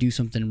back to do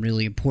something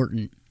really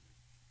important.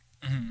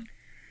 Mm-hmm.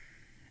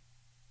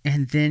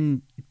 And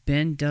then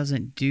Ben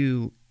doesn't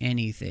do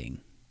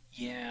anything.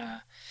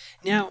 Yeah.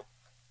 Now,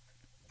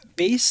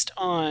 based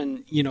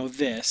on,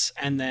 this,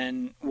 and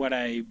then what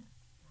I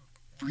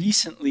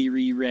recently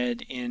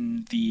reread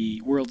in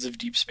the Worlds of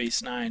Deep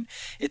Space Nine,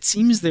 it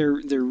seems they're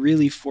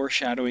really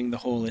foreshadowing the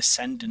whole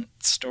Ascendant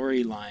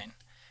storyline,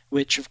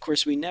 which, of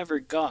course, we never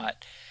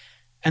got.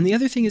 And the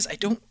other thing is, I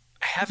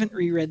haven't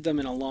reread them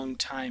in a long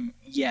time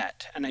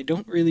yet, and I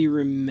don't really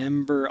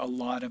remember a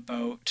lot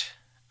about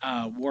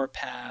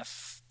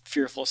Warpath,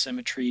 Fearful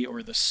Symmetry,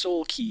 or the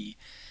Soul Key.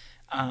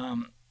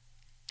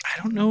 I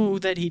don't know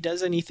that he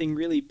does anything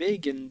really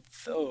big in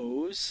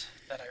those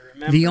that I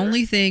remember. The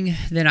only thing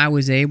that I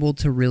was able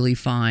to really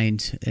find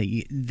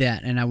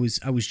that, and I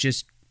was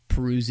just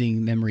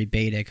perusing Memory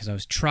Beta because I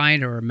was trying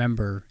to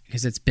remember,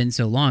 because it's been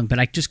so long, but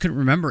I just couldn't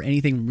remember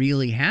anything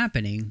really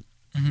happening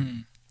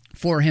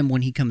for him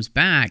when he comes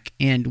back.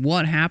 And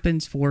what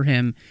happens for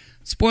him,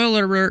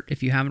 spoiler alert,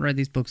 if you haven't read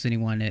these books,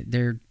 anyone,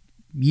 they're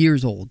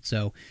years old.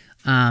 So,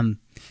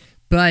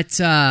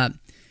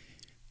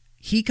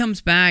 he comes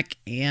back,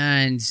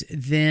 and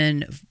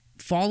then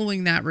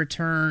following that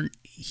return,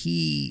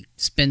 he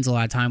spends a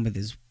lot of time with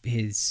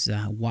his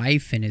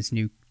wife and his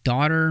new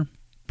daughter,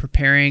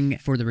 preparing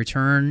for the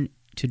return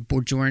to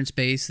Bajoran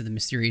space of the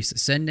mysterious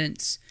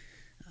Ascendants.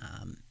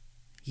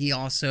 He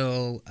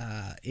also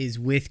is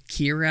with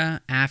Kira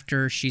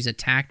after she's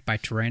attacked by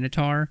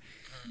Tyranitar,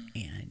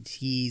 and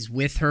he's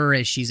with her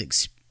as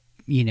she's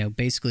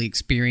basically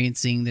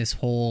experiencing this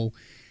whole...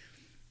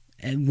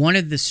 And one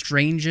of the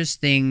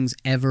strangest things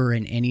ever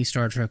in any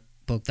Star Trek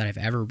book that I've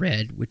ever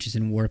read, which is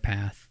in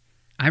Warpath.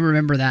 I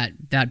remember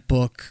that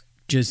book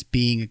just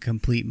being a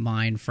complete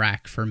mind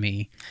frack for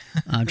me,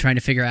 trying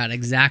to figure out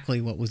exactly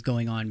what was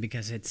going on,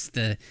 because it's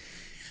the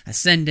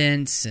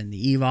Ascendants and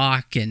the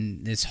Ewok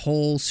and this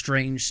whole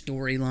strange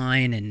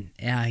storyline, and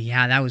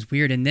that was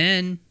weird. And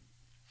then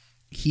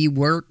he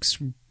works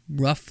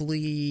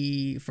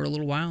roughly for a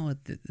little while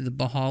at the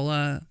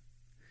Bahala,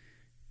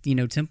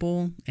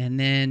 temple, and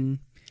then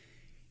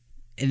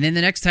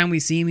the next time we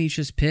see him, he's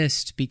just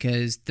pissed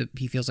because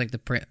he feels like the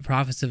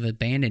prophets have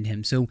abandoned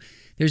him. So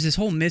there's this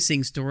whole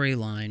missing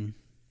storyline,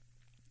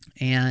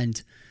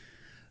 and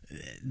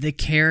the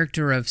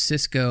character of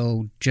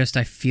Sisko just,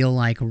 I feel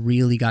like,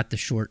 really got the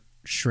short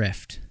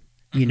shrift.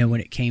 When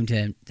it came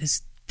to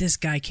this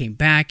guy came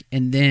back,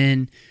 and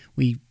then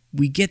we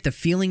get the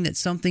feeling that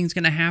something's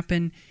going to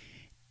happen,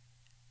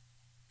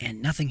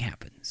 and nothing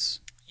happens.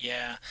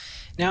 Yeah.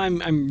 Now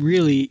I'm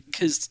really,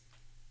 because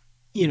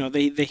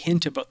they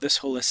hint about this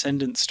whole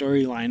Ascendant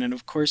storyline, and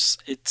of course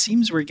it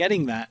seems we're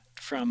getting that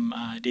from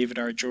David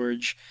R.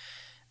 George,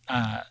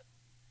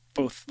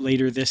 both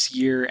later this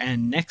year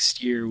and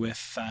next year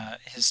with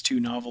his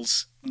two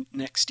novels,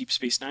 next Deep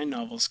Space Nine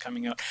novels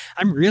coming out.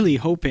 I'm really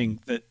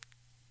hoping that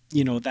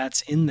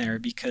that's in there,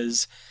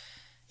 because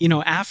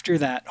after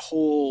that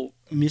whole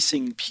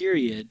missing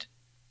period,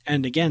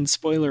 and again,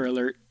 spoiler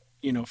alert,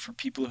 for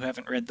people who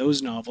haven't read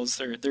those novels,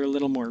 they're a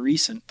little more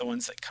recent, the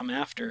ones that come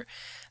after.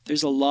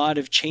 There's a lot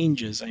of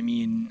changes.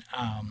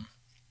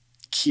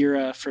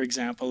 Kira, for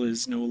example,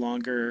 is no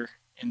longer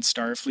in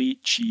Starfleet.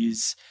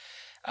 She's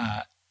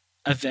a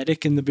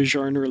Vedic in the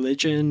Bajoran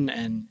religion,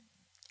 and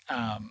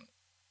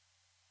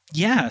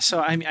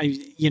so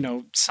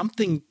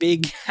something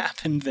big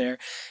happened there.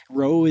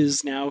 Ro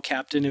is now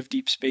captain of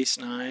Deep Space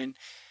Nine.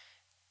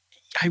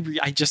 I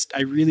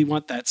really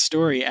want that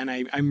story, and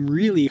I'm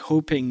really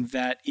hoping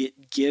that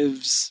it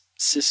gives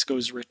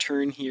Sisko's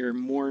return here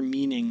more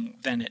meaning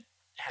than it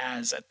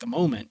has at the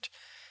moment,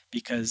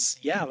 because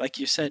like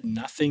you said,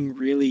 nothing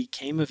really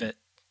came of it,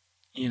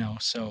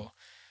 so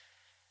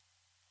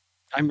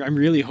I'm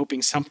really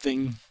hoping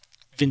something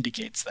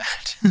vindicates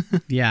that.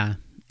 Yeah,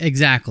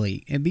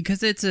 exactly,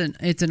 because it's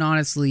an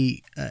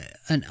honestly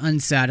an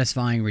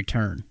unsatisfying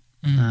return.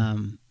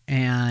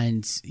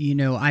 And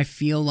I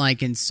feel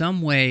like in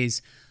some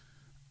ways,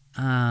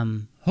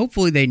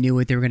 hopefully they knew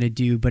what they were going to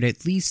do, but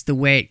at least the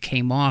way it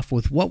came off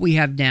with what we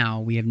have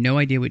now, we have no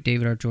idea what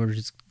David R. George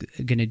is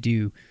going to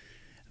do,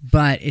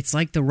 but it's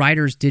like the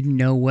writers didn't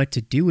know what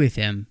to do with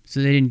him,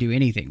 so they didn't do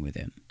anything with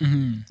him.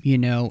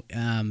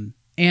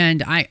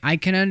 And I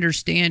can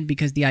understand,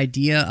 because the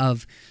idea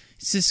of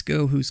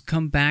Sisko, who's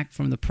come back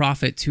from the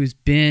prophets, who's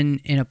been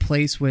in a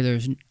place where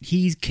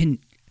he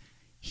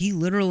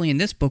literally in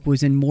this book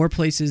was in more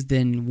places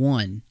than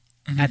one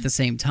at the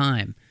same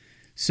time.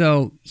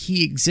 So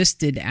he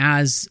existed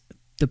as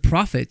the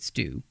prophets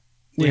do,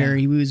 where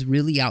he was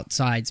really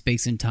outside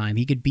space and time.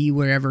 He could be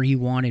wherever he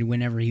wanted,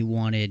 whenever he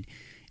wanted,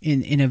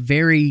 in a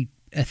very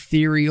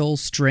ethereal,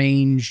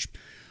 strange,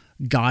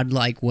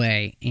 godlike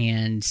way.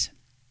 And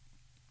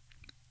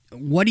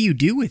what do you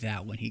do with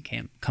that when he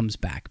comes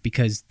back?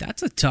 Because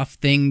that's a tough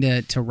thing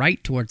to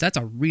write towards. That's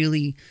a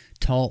really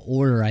tall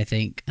order, I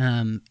think.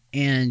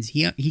 And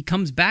he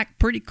comes back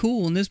pretty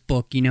cool in this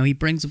book. You know, he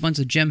brings a bunch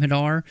of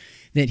Jem'Hadar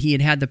that he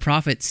had the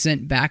prophets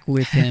sent back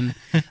with him,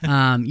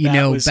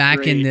 back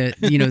great. in the,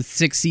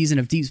 6th season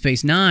of Deep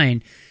Space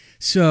Nine.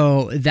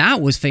 So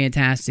that was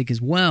fantastic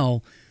as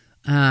well.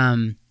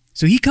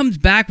 So he comes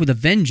back with a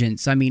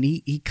vengeance. I mean,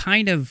 he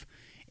kind of,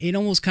 it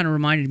almost kind of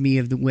reminded me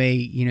of the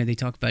way, they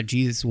talk about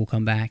Jesus will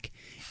come back.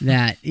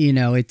 That,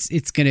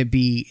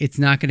 it's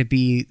not going to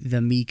be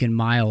the meek and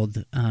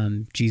mild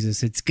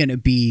Jesus. It's going to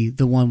be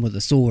the one with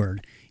a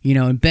sword,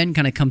 and Ben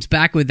kind of comes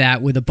back with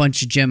that with a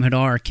bunch of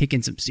Jem'Hadar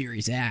kicking some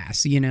serious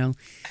ass, and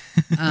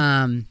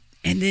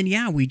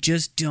then, we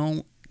just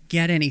don't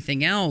get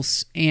anything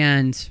else.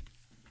 And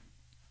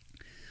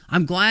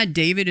I'm glad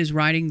David is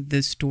writing the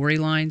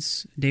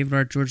storylines, David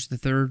R. George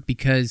III,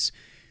 because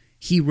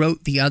he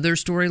wrote the other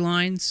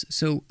storylines,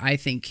 so I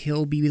think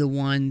he'll be the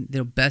one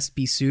that'll best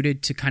be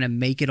suited to kind of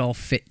make it all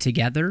fit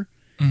together.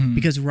 Mm-hmm.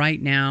 Because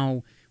right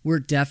now, we're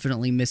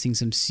definitely missing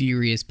some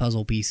serious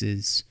puzzle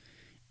pieces.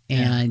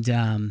 And,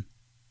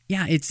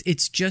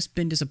 it's just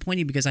been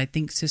disappointing because I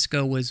think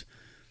Sisko was...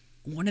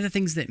 One of the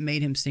things that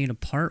made him stand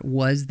apart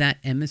was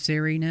that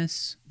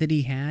emissariness that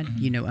he had.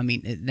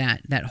 Mm-hmm.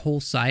 That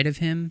whole side of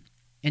him.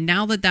 And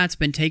now that that's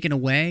been taken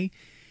away,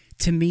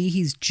 to me,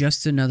 he's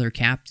just another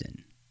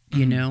captain.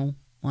 You've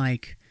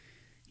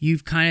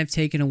kind of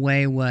taken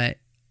away what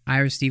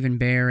Ira Stephen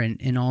Bear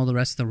and all the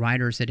rest of the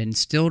writers had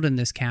instilled in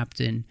this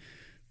captain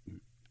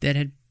that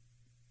had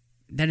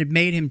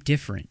made him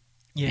different.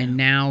 Yeah. And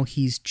now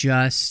he's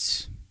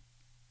just,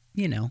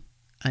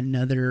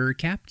 another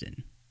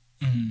captain.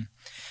 Mm-hmm.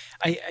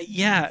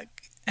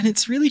 And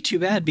it's really too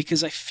bad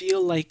because I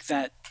feel like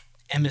that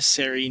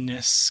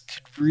emissariness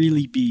could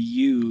really be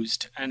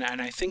used. And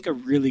I think a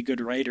really good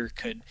writer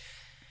could...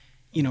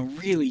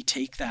 really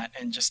take that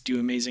and just do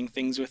amazing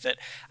things with it.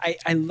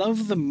 I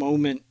love the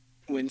moment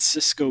when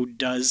Sisko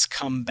does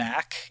come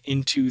back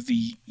into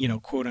the,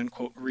 quote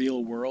unquote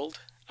real world.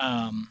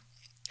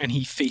 And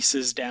he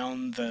faces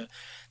down the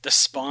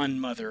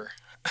spawn mother,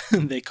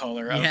 they call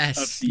her,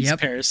 of these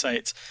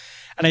parasites.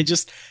 And I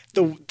just,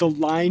 the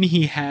line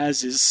he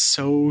has is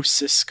so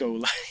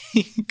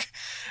Sisko-like.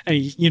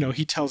 And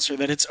he tells her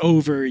that it's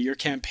over, your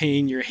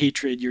campaign, your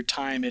hatred, your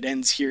time, it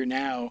ends here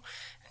now.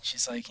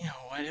 She's like,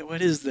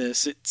 what is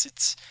this?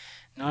 It's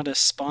not a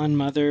spawn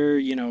mother.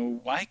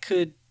 Why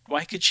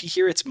could she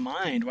hear its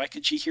mind? Why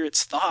could she hear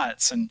its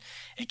thoughts? And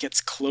it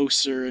gets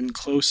closer and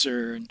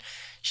closer. And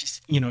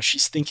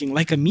she's thinking,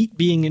 like a meat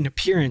being in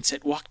appearance,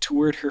 it walked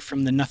toward her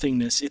from the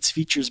nothingness, its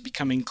features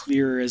becoming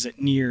clearer as it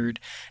neared.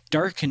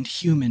 Dark and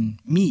human,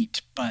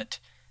 meat, but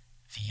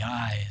the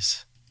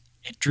eyes...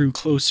 It drew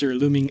closer,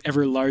 looming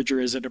ever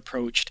larger as it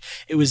approached.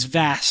 It was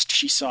vast,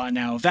 she saw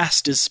now,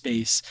 vast as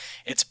space.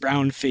 Its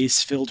brown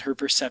face filled her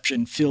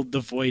perception, filled the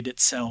void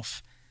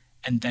itself.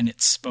 And then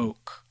it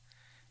spoke.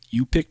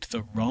 You picked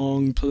the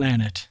wrong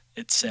planet,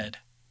 it said,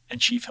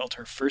 and she felt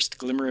her first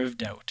glimmer of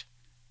doubt.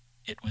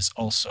 It was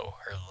also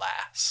her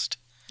last.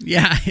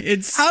 Yeah,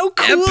 it's how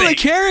cool epic. A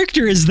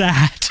character is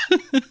that?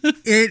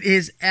 It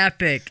is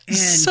epic. And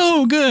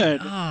so good.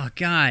 Oh,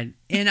 God.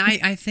 And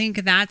I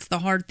think that's the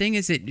hard thing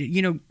is that,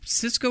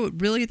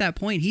 Sisko, really at that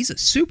point, he's a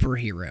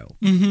superhero.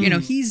 Mm-hmm.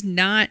 He's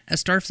not a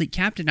Starfleet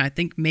captain. I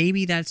think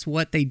maybe that's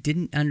what they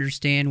didn't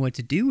understand what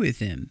to do with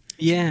him.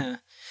 Yeah.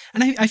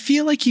 And I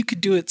feel like you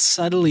could do it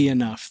subtly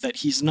enough that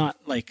he's not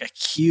like a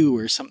Q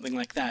or something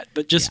like that.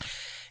 But just,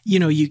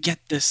 you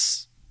get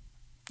this...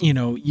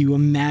 you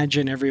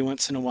imagine every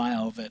once in a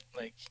while that,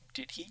 like,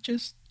 did he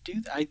just do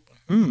that? I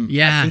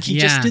think he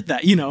just did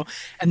that,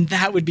 and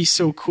that would be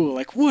so cool.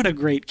 Like, what a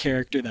great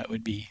character that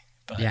would be.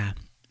 But. Yeah.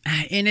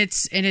 And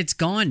it's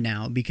gone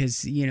now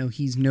because,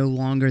 he's no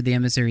longer the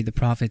emissary of the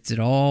prophets at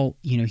all.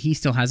 He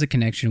still has a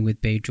connection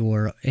with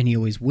Bajor and he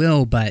always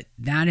will, but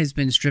that has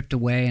been stripped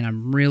away and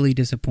I'm really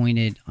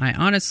disappointed.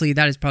 Honestly,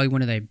 that is probably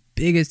one of the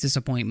biggest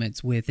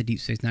disappointments with the Deep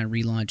Space Nine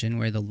relaunch and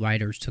where the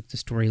writers took the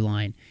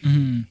storyline.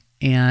 Mm-hmm.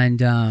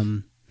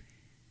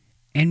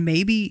 And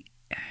maybe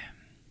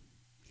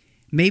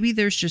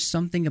there's just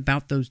something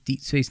about those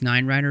Deep Space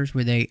Nine writers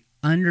where they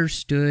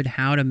understood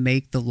how to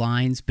make the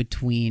lines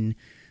between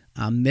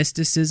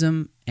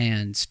mysticism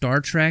and Star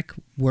Trek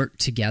work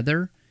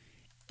together,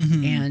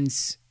 and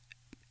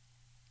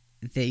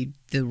the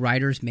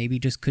writers maybe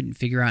just couldn't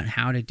figure out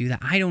how to do that.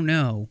 I don't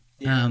know,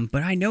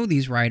 but I know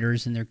these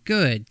writers and they're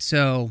good,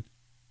 so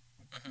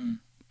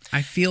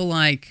I feel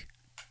like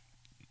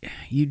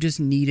you just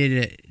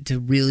needed to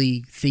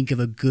really think of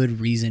a good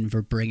reason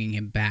for bringing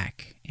him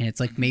back. And it's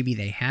like maybe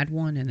they had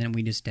one, and then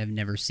we just have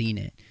never seen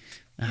it.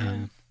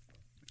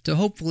 So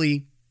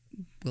hopefully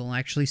we'll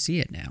actually see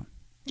it now.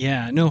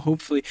 Yeah, no,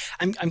 hopefully.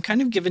 I'm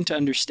kind of given to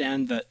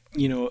understand that,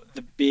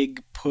 the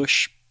big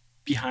push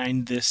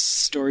behind this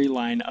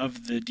storyline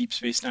of the Deep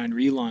Space Nine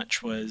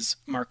relaunch was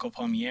Marco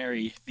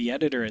Palmieri, the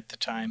editor at the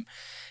time.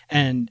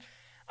 And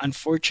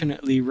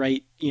unfortunately,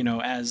 right,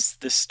 as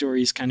this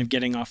story's kind of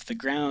getting off the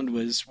ground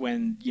was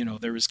when,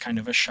 there was kind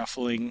of a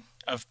shuffling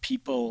of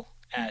people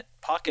at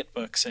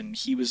Pocketbooks and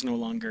he was no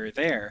longer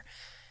there.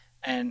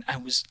 And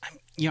I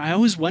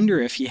always wonder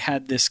if he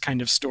had this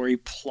kind of story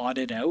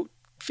plotted out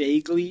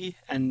vaguely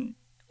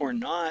or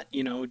not.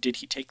 Did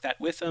he take that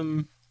with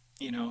him?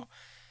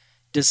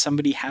 Does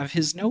somebody have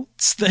his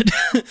notes that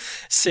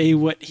say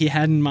what he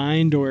had in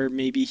mind, or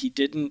maybe he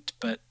didn't,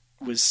 but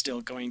was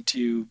still going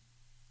to,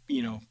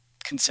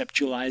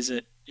 conceptualize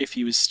it if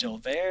he was still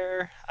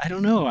there? I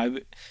don't know.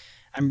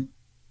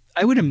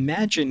 I would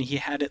imagine he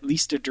had at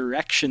least a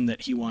direction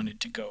that he wanted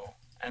to go.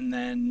 And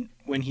then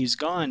when he's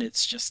gone,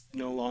 it's just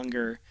no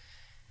longer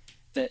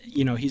that,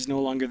 he's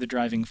no longer the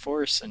driving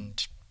force.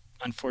 And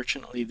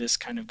unfortunately, this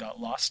kind of got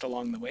lost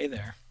along the way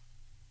there.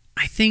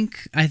 I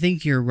think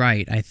you're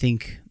right. I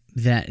think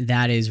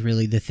that is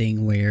really the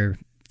thing where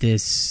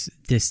this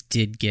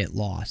did get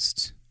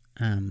lost.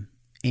 And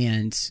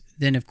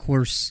then of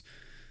course,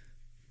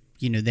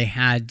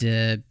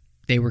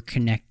 they were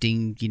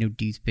connecting,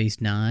 Deep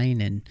Space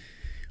Nine and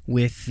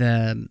with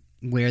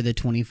where the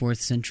 24th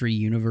century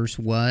universe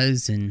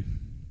was. And,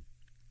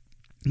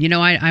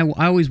 I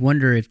always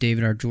wonder if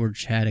David R.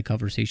 George had a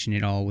conversation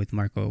at all with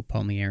Marco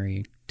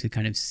Palmieri to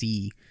kind of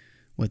see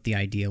what the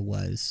idea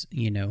was,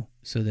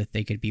 so that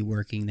they could be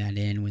working that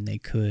in when they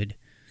could.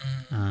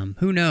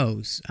 Who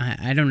knows?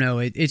 I don't know.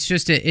 It's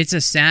just it's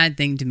a sad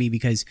thing to me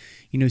because,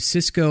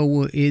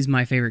 Sisko is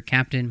my favorite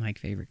captain, my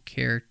favorite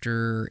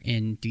character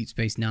in Deep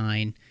Space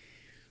Nine.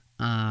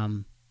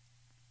 And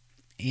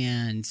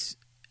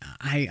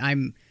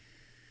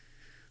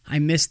I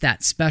miss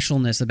that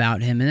specialness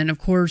about him. And then, of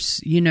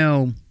course,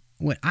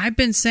 what I've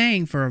been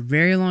saying for a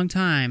very long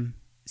time,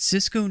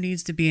 Sisko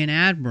needs to be an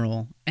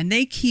admiral, and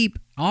they keep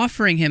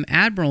offering him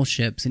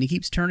admiralships, and he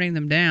keeps turning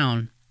them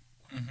down.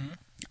 Mm-hmm.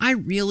 I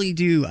really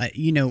do.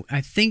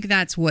 I think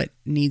that's what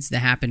needs to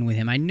happen with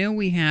him. I know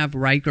we have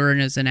Riker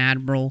as an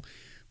admiral,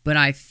 but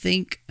I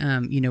think,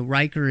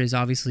 Riker is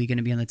obviously going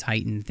to be on the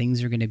Titan.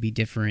 Things are going to be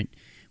different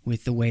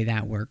with the way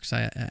that works,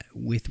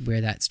 with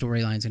where that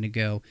storyline is going to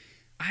go.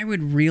 I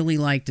would really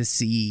like to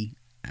see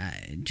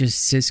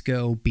just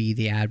Sisko be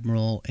the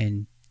admiral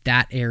and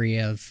that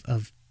area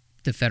of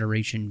the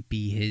Federation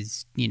be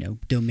his,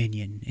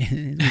 dominion,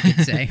 we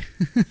could say.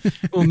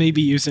 Well,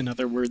 maybe use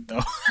another word,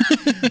 though.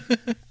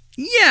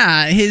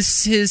 Yeah, his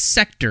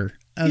sector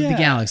of the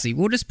galaxy.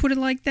 We'll just put it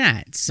like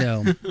that.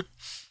 So,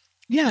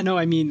 yeah, no,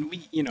 I mean,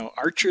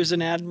 Archer's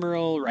an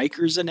admiral,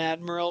 Riker's an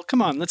admiral.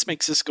 Come on, let's make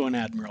Sisko an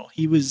admiral.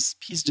 He's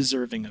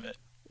deserving of it.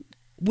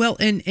 Well,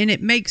 and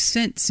it makes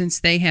sense since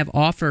they have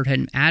offered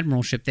him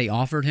admiralship. They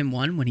offered him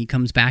one when he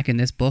comes back in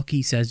this book.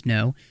 He says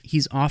no.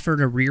 He's offered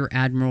a rear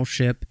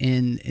admiralship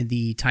in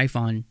the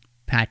Typhon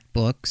Pact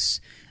books.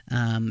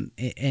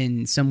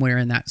 And somewhere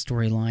in that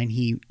storyline,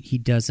 he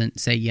doesn't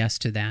say yes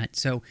to that.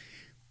 So,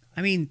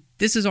 I mean,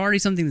 this is already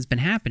something that's been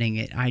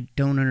happening. I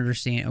don't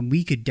understand.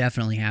 We could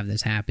definitely have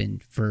this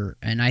happen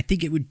and I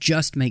think it would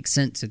just make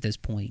sense at this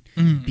point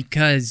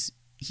because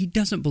he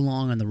doesn't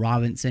belong on the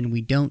Robinson.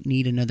 We don't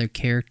need another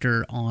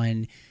character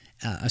on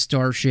a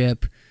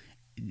starship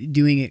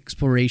doing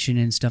exploration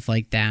and stuff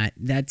like that.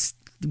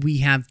 We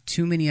have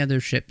too many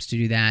other ships to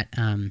do that.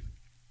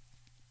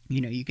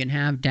 You can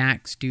have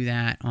Dax do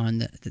that on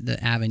the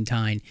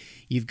Aventine.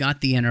 You've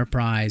got the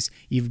Enterprise.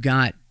 You've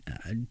got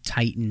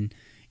Titan.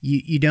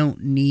 You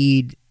don't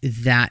need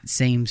that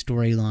same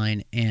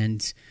storyline.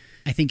 And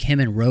I think him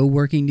and Ro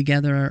working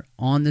together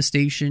on the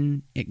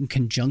station in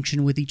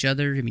conjunction with each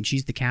other. I mean,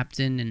 she's the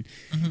captain, and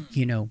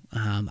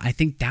I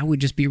think that would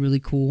just be a really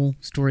cool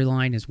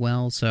storyline as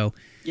well. So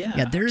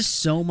yeah, there's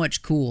so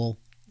much cool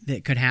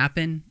that could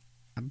happen.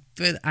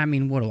 But I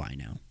mean, what do I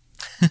know?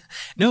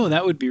 No,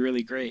 that would be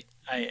really great.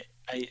 I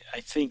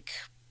think,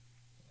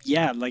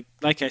 yeah,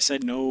 like I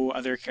said, no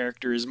other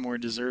character is more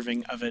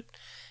deserving of it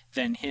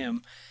than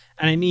him.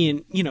 And I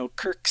mean,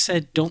 Kirk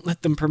said, don't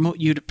let them promote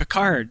you to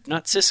Picard,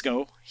 not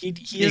Sisko. He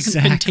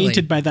hasn't been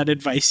tainted by that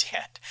advice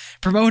yet.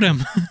 Promote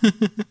him.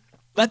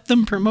 Let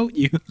them promote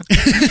you.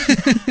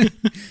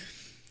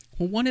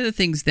 Well, one of the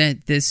things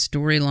that this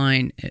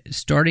storyline,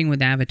 starting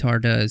with Avatar,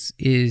 does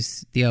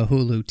is the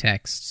Uhuru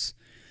texts.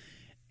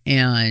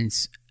 And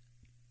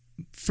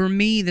for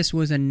me, this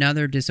was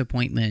another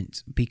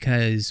disappointment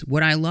because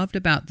what I loved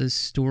about the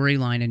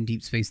storyline in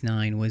Deep Space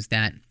Nine was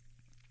that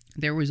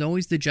there was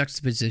always the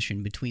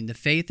juxtaposition between the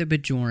faith of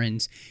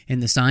Bajorans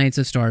and the science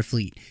of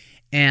Starfleet.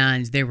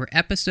 And there were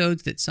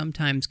episodes that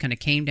sometimes kind of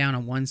came down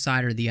on one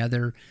side or the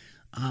other,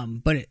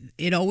 but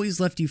it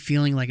always left you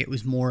feeling like it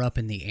was more up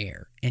in the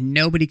air. And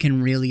nobody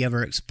can really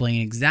ever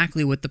explain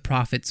exactly what the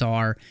prophets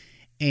are.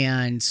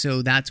 And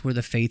so that's where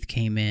the faith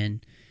came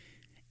in.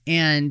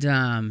 And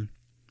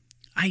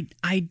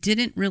I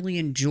didn't really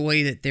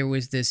enjoy that there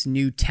was this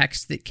new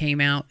text that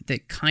came out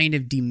that kind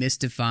of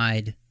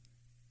demystified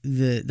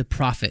the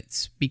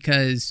prophets,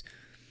 because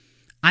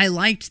I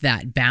liked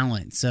that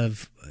balance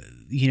of,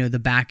 the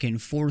back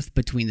and forth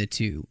between the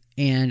two.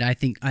 And I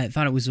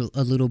thought it was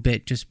a little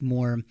bit just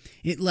more,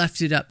 it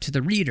left it up to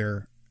the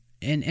reader.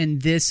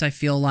 And this, I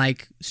feel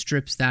like,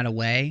 strips that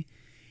away.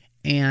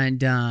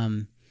 And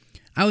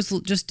I was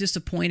just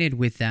disappointed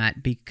with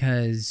that,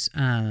 because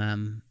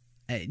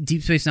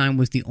Deep Space Nine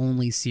was the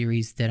only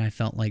series that I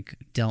felt like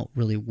dealt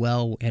really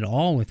well at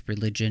all with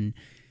religion.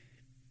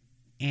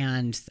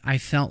 And I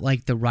felt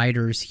like the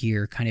writers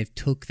here kind of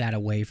took that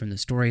away from the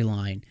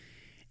storyline.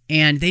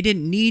 And they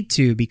didn't need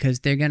to, because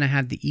they're going to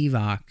have the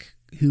Evok,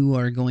 who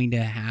are going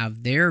to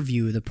have their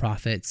view of the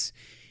prophets.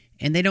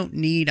 And they don't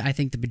need, I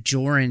think, the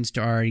Bajorans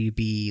to already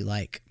be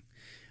like,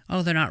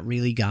 oh, they're not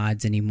really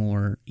gods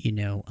anymore.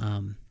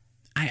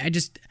 I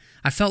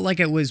felt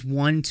like it was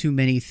one too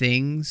many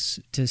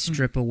things to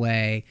strip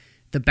away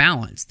the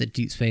balance that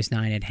Deep Space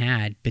Nine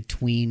had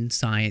between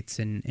science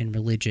and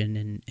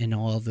religion and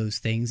all of those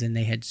things. And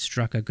they had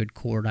struck a good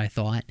chord, I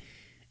thought.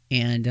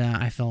 And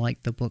I felt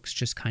like the books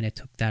just kind of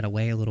took that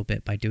away a little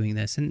bit by doing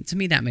this. And to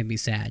me, that made me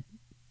sad.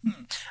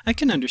 I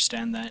can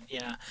understand that,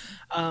 yeah.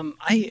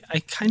 I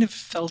kind of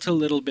felt a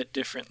little bit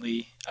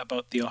differently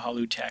about the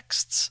Ohalu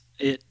texts.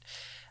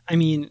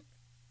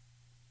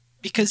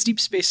 Because Deep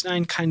Space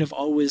Nine kind of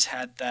always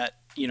had that,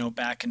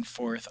 back and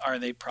forth. Are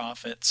they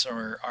prophets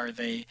or are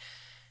they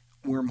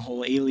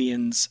wormhole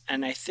aliens?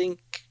 And I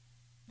think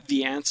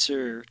the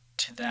answer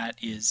to that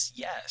is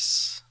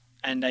yes.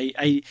 And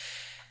I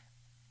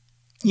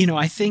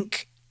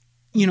think,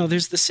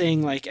 there's the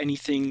saying, like,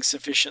 anything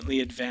sufficiently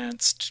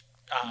advanced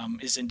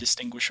is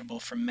indistinguishable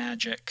from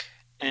magic.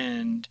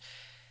 And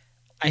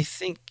I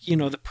think,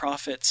 the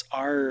prophets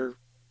are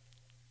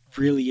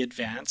really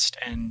advanced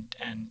and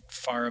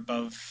far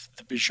above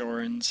the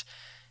Bajorans.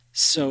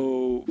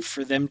 So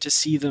for them to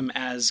see them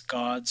as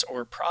gods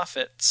or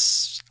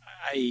prophets,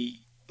 I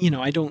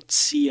don't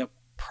see a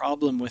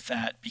problem with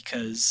that,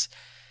 because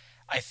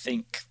I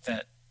think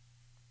that,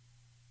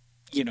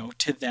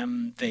 to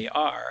them they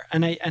are.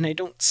 And I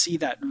don't see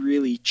that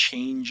really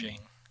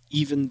changing,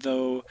 even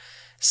though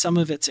some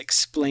of it's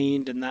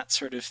explained and that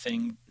sort of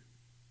thing.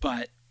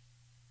 But,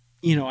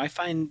 I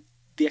find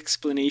the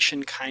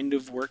explanation kind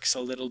of works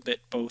a little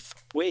bit both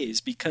ways,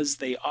 because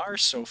they are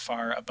so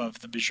far above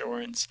the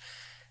Bajorans.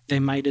 They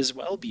might as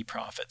well be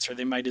prophets, or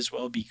they might as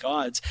well be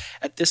gods.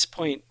 At this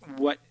point,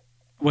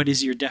 what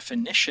is your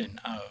definition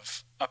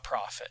of a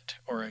prophet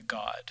or a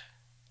god,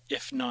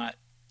 if not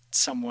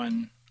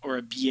someone or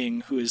a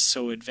being who is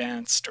so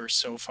advanced or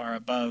so far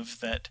above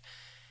that,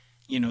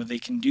 they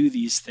can do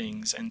these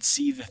things and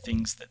see the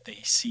things that they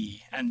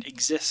see and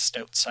exist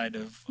outside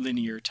of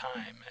linear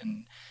time?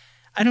 And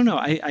I don't know,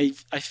 I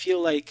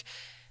feel like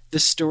the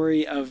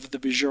story of the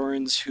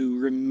Bajorans who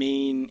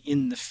remain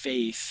in the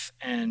faith,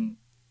 and,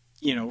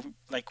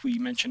 like we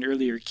mentioned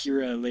earlier,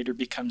 Kira later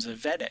becomes a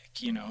Vedic,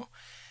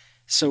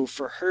 So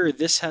for her,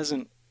 this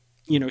hasn't,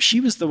 she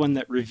was the one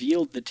that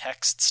revealed the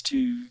texts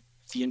to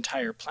the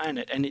entire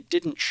planet, and it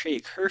didn't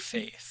shake her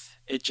faith.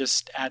 It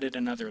just added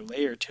another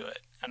layer to it.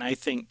 And I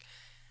think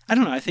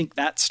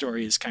that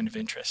story is kind of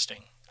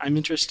interesting. I'm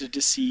interested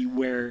to see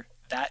where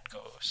that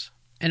goes.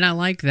 And I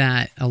like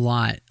that a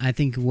lot. I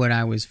think what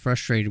I was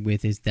frustrated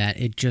with is that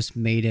it just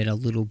made it a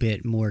little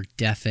bit more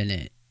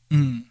definite,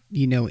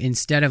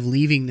 instead of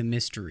leaving the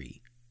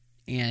mystery.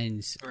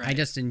 And right. I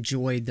just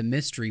enjoyed the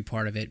mystery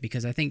part of it,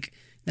 because I think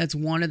that's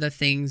one of the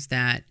things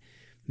that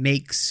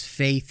makes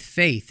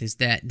faith, is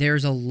that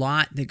there's a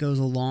lot that goes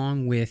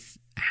along with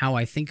how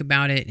I think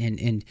about it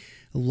and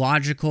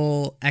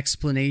logical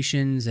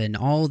explanations and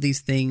all of these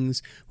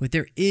things. But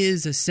there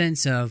is a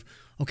sense of,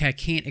 okay, I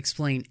can't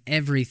explain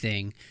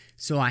everything,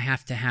 so I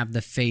have to have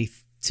the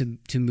faith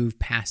to move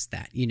past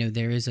that.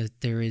 There is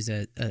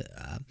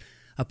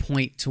a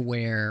point to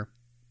where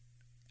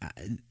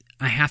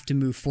I have to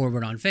move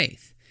forward on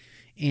faith.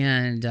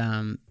 And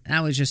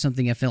that was just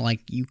something I felt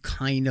like you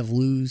kind of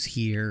lose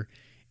here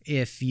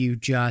if you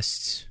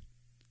just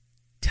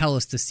tell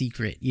us the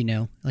secret,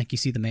 like you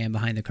see the man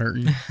behind the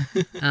curtain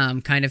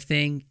kind of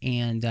thing.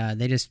 And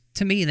they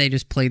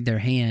just played their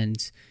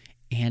hands,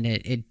 and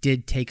it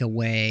did take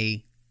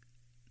away,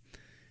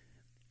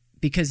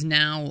 because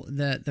now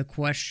the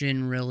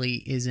question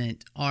really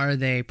isn't, are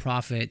they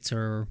prophets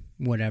or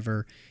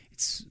whatever?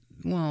 It's,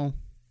 well,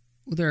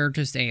 they're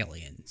just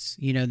aliens.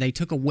 They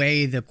took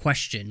away the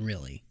question,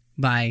 really,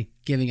 by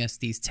giving us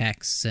these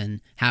texts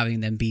and having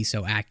them be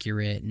so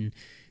accurate. And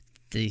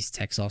these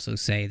texts also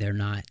say they're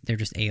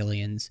just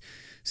aliens.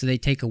 So they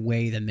take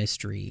away the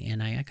mystery.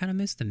 And I kind of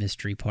miss the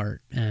mystery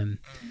part,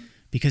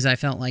 because I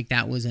felt like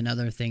that was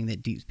another thing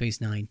that Deep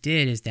Space Nine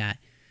did, is that,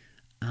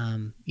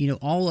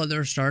 all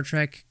other Star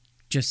Trek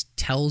just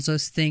tells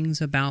us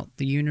things about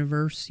the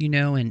universe,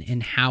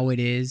 and how it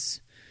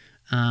is.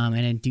 And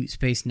in Deep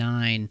Space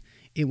Nine,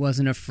 it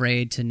wasn't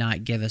afraid to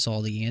not give us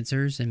all the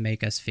answers and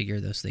make us figure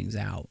those things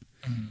out.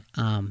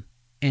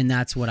 And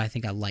that's what I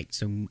think I liked.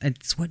 So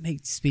it's what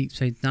makes Deep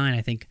Space Nine,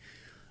 I think,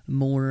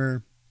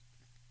 more.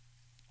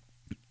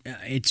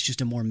 It's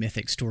just a more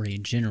mythic story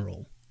in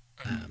general.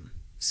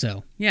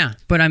 So yeah,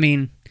 but I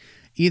mean,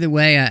 either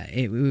way,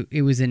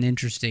 it was an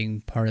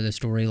interesting part of the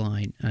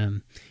storyline.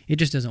 It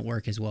just doesn't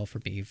work as well for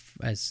me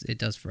as it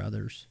does for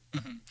others.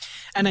 Mm-hmm.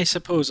 And I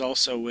suppose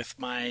also with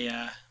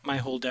my my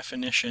whole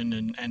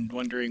definition and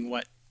wondering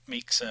what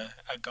makes a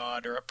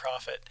god or a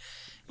prophet,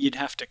 you'd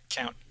have to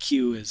count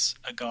Q as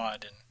a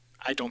god, and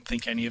I don't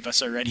think any of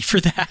us are ready for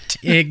that.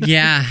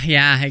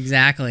 Yeah,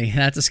 exactly.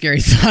 That's a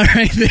scary thought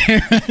right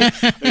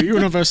there. The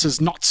universe is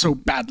not so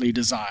badly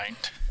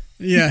designed.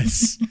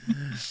 Yes.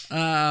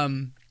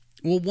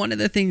 Well, one of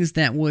the things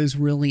that was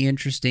really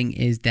interesting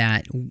is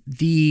that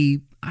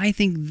I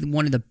think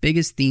one of the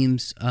biggest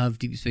themes of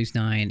Deep Space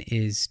Nine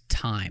is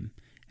time,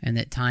 and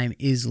that time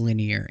is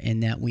linear,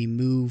 and that we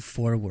move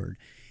forward.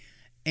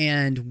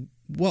 And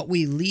what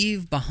we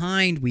leave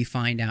behind, we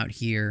find out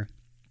here,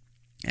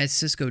 as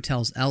Sisko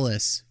tells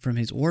Ellis from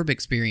his orb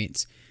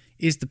experience,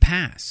 is the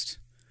past.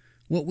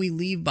 What we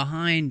leave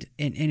behind,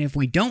 and if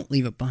we don't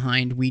leave it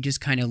behind, we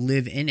just kind of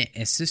live in it,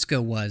 as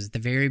Sisko was the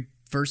very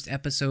first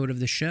episode of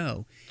the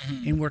show.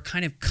 And we're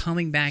kind of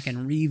coming back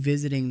and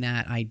revisiting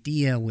that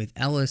idea with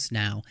Ellis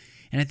now.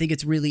 And I think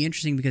it's really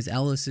interesting because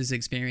Ellis's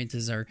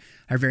experiences are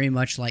very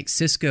much like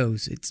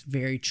Sisko's. It's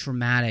very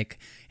traumatic.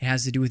 It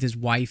has to do with his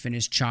wife and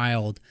his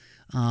child.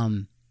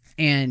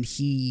 And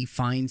he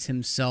finds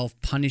himself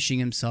punishing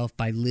himself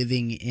by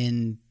living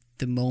in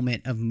the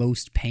moment of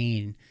most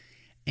pain.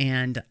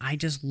 And I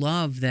just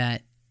love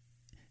that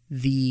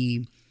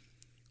the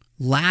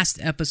last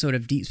episode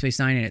of Deep Space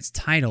Nine, in its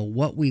title,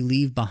 What We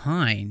Leave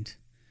Behind,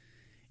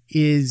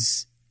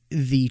 is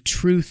the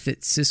truth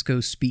that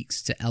Sisko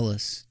speaks to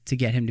Ellis to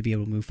get him to be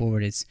able to move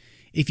forward. It's,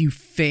 if you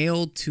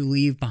failed to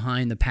leave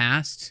behind the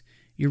past,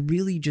 you're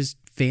really just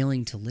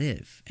failing to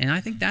live. And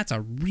I think that's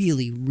a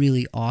really,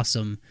 really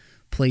awesome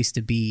place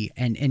to be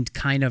and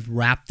kind of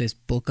wrap this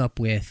book up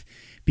with,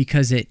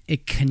 because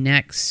it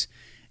connects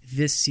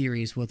this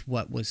series with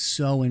what was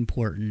so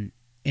important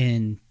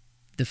in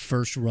the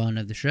first run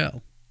of the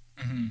show.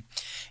 Mm-hmm.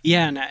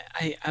 Yeah, and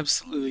I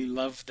absolutely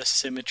love the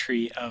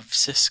symmetry of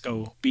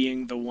Sisko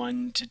being the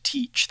one to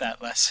teach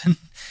that lesson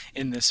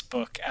in this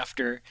book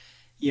after,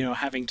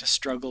 having to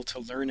struggle to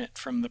learn it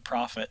from the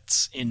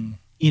prophets in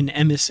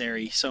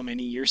Emissary so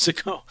many years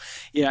ago.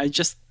 Yeah, I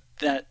just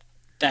that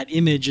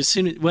image, as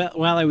soon as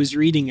while I was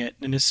reading it,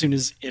 and as soon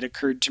as it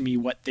occurred to me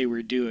what they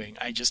were doing,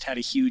 I just had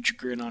a huge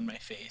grin on my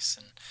face,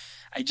 and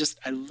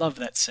I love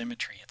that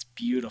symmetry. It's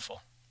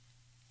beautiful.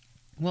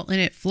 Well,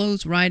 and it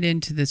flows right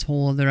into this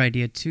whole other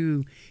idea,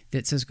 too,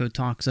 that Sisko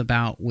talks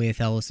about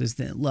with Ellis, is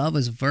that love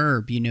is a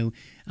verb.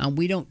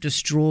 We don't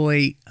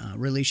destroy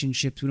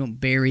relationships. We don't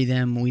bury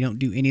them. We don't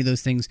do any of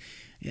those things.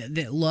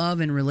 That love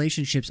and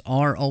relationships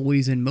are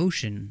always in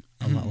motion,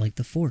 a lot like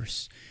the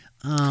Force.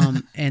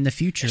 And the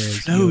future, as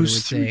Yoda would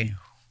say.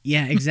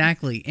 Yeah,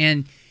 exactly.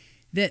 And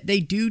that they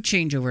do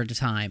change over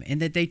time,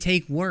 and that they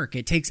take work.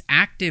 It takes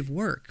active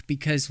work,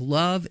 because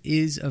love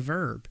is a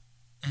verb.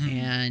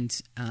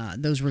 And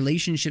those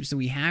relationships that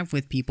we have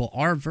with people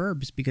are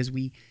verbs, because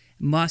we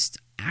must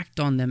act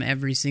on them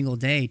every single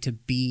day to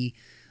be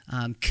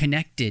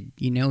connected.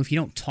 If you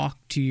don't talk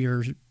to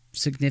your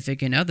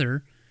significant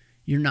other,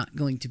 you're not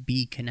going to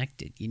be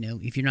connected.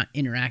 If you're not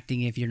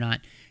interacting, if you're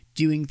not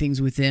doing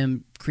things with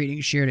them,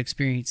 creating shared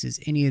experiences,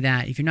 any of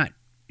that, if you're not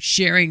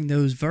sharing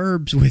those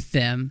verbs with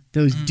them,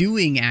 those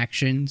doing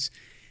actions,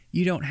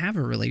 you don't have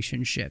a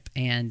relationship.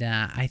 And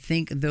I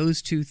think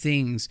those two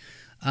things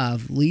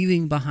of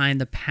leaving behind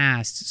the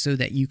past so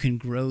that you can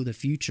grow the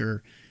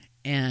future,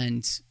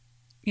 and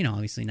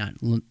obviously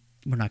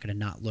we're not going to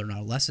not learn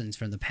our lessons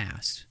from the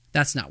past.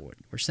 That's not what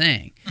we're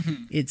saying.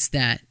 It's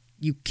that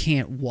you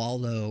can't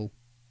wallow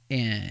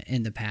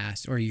in the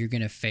past, or you're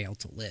going to fail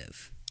to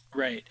live.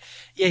 Right.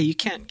 Yeah, you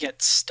can't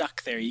get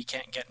stuck there. You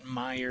can't get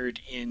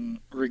mired in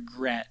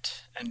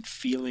regret and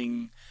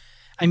feeling.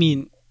 I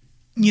mean,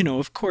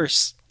 of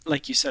course,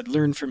 like you said,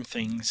 learn from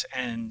things,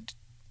 and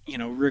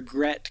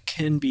regret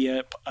can be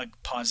a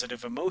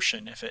positive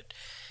emotion if it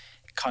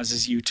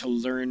causes you to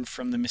learn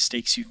from the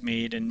mistakes you've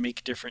made and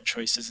make different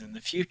choices in the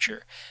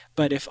future.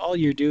 But if all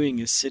you're doing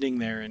is sitting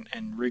there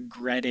and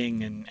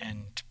regretting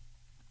and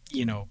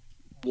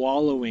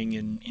wallowing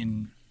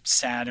in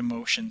sad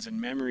emotions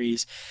and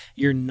memories,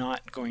 you're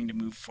not going to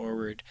move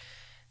forward.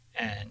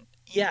 And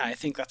yeah, I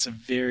think that's a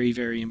very,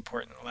 very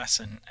important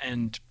lesson.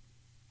 And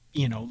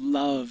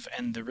love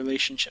and the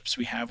relationships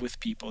we have with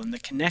people and the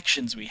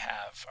connections we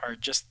have are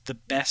just the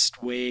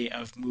best way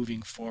of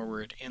moving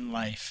forward in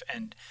life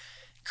and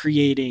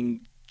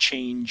creating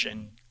change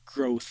and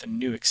growth and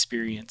new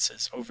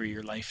experiences over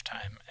your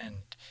lifetime.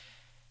 And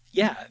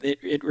yeah,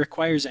 it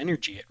requires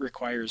energy. It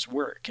requires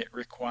work. It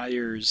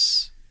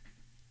requires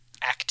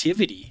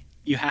activity.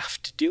 You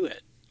have to do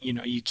it.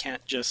 You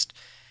can't just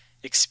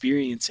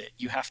experience it.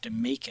 You have to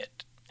make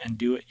it and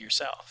do it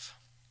yourself.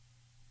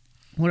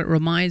 Well, it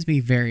reminds me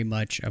very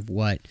much of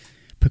what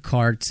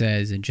Picard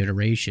says in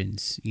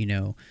Generations,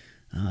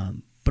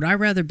 but I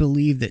rather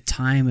believe that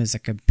time is a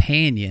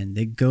companion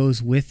that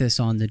goes with us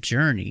on the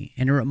journey,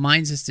 and it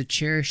reminds us to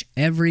cherish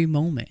every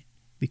moment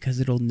because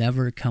it'll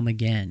never come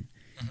again.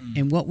 Mm-hmm.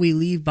 And what we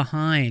leave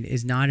behind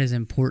is not as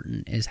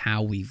important as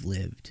how we've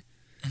lived.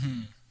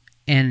 Mm-hmm.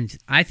 And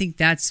I think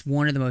that's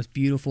one of the most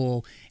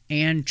beautiful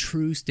and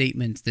true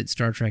statements that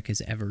Star Trek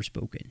has ever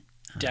spoken.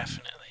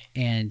 Definitely.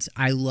 And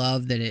I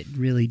love that it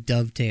really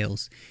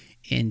dovetails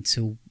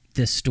into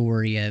the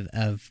story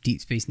of Deep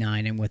Space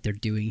Nine and what they're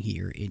doing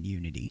here in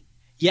Unity.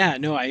 Yeah,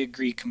 no, I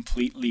agree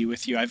completely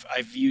with you.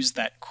 I've used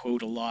that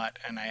quote a lot,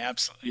 and I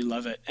absolutely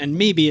love it. And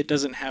maybe it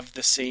doesn't have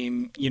the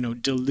same,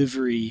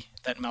 delivery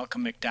that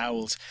Malcolm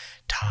McDowell's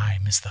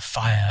 "Time is the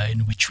fire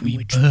in which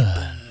we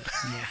burn."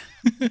 Yeah.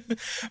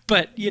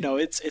 But,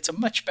 it's a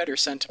much better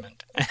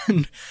sentiment,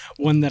 and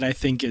one that I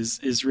think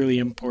is really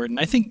important.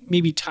 I think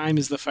maybe "Time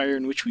is the fire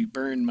in which we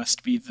burn"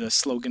 must be the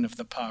slogan of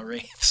the Pa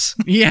Wraiths.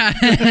 Yeah.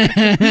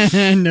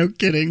 No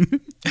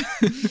kidding.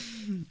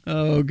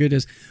 Oh,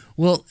 goodness.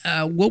 Well,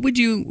 what would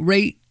you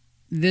rate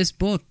this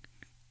book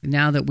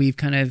now that we've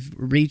kind of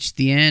reached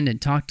the end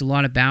and talked a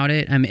lot about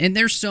it? And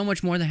there's so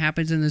much more that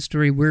happens in this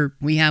story.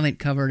 We haven't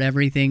covered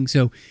everything,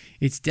 so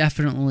it's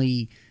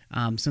definitely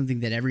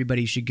something that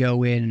everybody should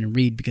go in and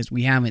read because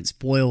we haven't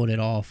spoiled it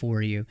all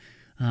for you.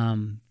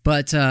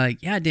 But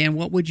Dan,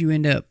 what would you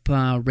end up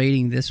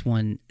rating this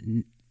one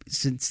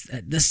since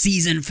the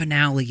season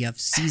finale of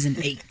season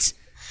 8?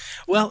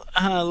 Well,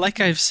 like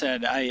I've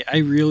said, I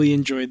really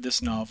enjoyed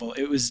this novel.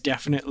 It was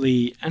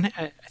definitely, and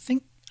I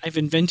think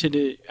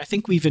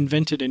we've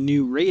invented a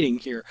new rating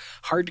here,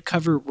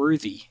 hardcover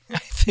worthy. I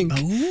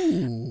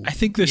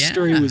think this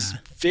story was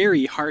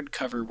very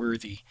hardcover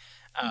worthy.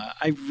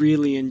 I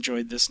really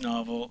enjoyed this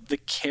novel. The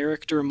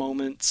character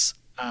moments,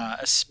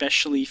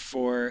 especially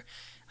for,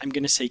 I'm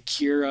going to say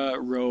Kira,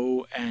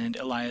 Ro, and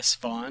Elias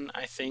Vaughn,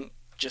 I think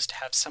just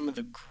have some of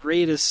the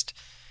greatest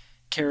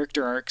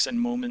character arcs and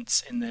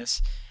moments in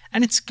this.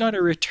 And it's got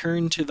a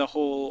return to the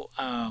whole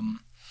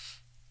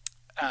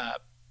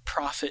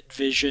prophet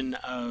vision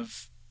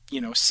of,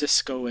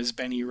 Sisko as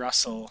Benny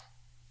Russell,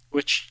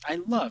 which I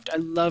loved. I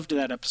loved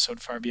that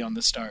episode, Far Beyond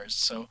the Stars.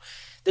 So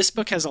this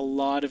book has a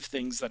lot of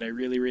things that I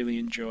really, really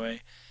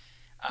enjoy.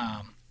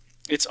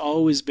 It's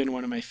always been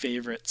one of my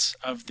favorites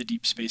of the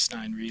Deep Space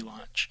Nine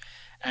relaunch.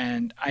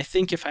 And I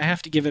think if I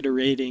have to give it a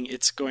rating,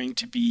 it's going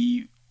to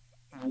be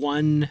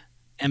one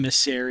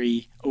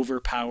emissary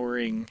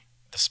overpowering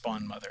the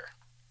Spawn Mother.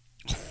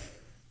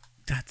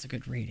 That's a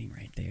good rating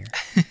right there.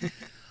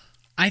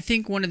 I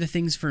think one of the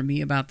things for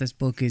me about this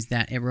book is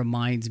that it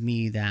reminds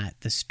me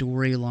that the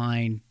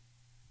storyline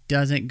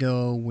doesn't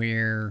go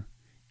where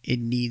it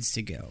needs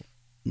to go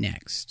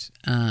next.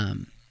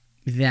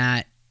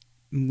 That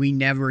we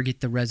never get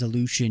the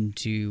resolution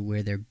to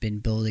where they've been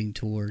building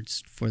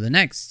towards for the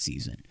next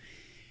season.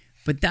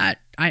 But that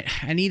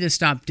I need to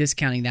stop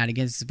discounting that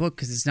against the book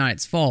because it's not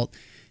its fault.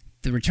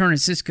 The Return of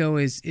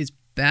Sisko is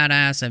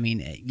badass. I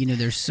mean,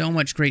 there's so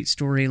many great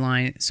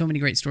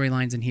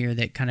storylines in here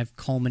that kind of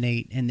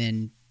culminate and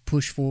then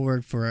push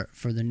forward for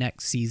the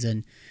next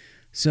season.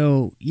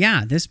 So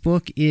yeah, this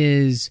book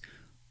is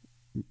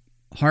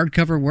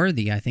hardcover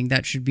worthy. I think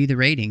that should be the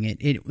rating.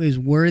 It is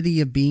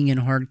worthy of being in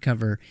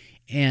hardcover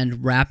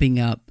and wrapping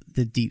up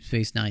the Deep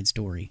Space Nine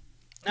story.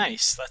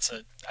 Nice.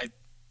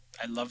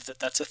 I love that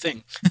that's a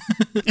thing.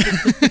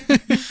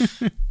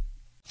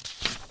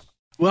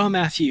 Well,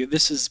 Matthew,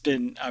 this has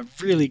been a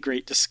really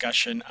great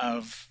discussion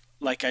of,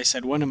 like I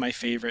said, one of my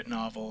favorite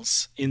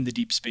novels in the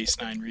Deep Space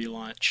Nine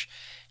relaunch.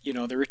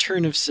 The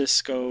Return of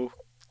Sisko,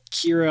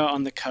 Kira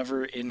on the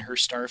cover in her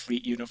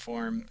Starfleet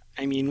uniform.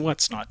 I mean,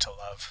 what's not to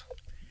love?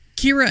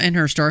 Kira in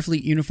her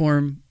Starfleet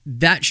uniform,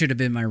 that should have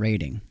been my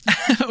rating.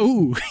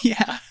 Oh,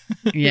 yeah.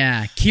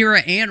 Yeah,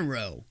 Kira and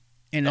Ro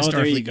in a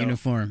Starfleet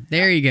uniform.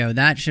 There you go.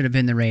 That should have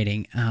been the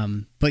rating.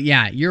 But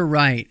yeah, you're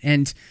right.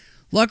 And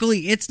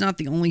luckily, it's not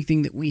the only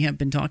thing that we have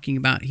been talking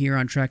about here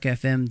on Trek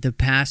FM the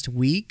past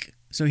week.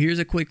 So here's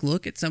a quick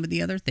look at some of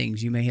the other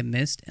things you may have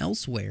missed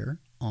elsewhere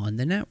on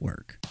the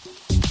network.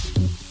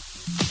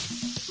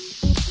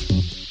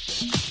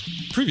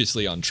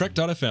 Previously on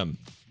Trek.fm,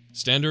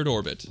 Standard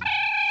Orbit.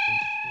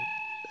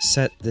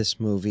 Set this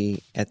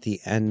movie at the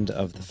end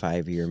of the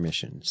 5-year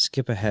mission.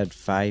 Skip ahead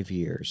 5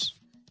 years,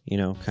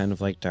 kind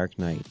of like Dark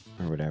Knight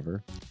or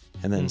whatever.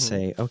 And then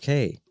say,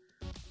 okay,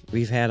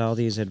 we've had all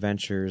these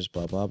adventures,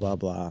 blah, blah, blah,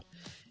 blah.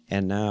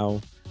 And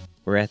now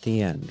we're at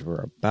the end.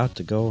 We're about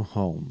to go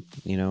home,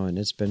 and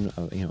it's been,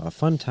 a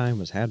fun time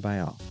was had by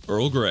all.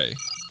 Earl Grey.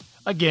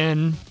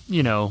 Again,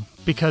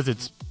 because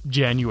it's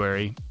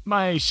January,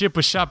 my ship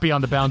was shot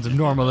beyond the bounds of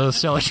normal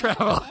interstellar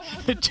travel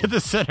to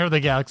the center of the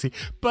galaxy,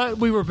 but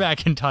we were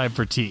back in time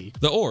for tea.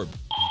 The Orb.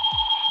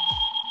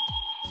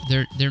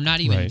 They're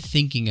not even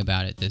thinking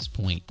about it at this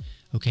point.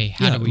 Okay,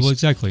 how do we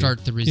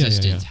start the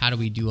resistance? How do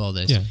we do all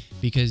this? Yeah.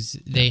 Because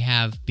they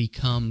have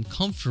become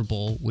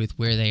comfortable with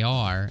where they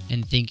are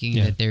and thinking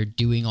that they're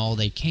doing all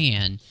they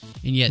can,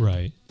 and yet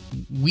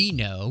we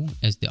know,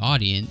 as the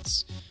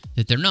audience,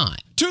 that they're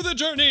not. To the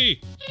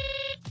journey!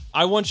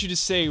 I want you to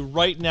say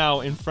right now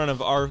in front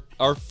of our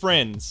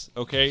friends,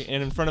 okay,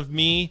 and in front of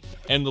me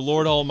and the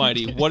Lord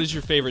Almighty, what is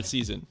your favorite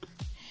season?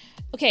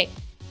 Okay,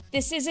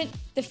 this isn't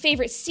the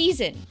favorite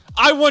season.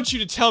 I want you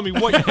to tell me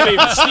what your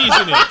favorite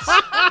season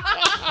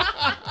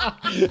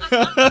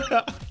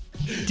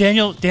is.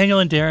 Daniel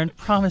and Darren,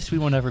 promise we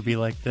won't ever be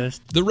like this.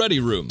 The Ready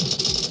Room.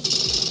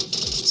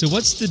 So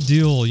what's the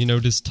deal?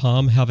 Does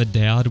Tom have a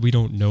dad we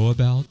don't know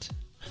about?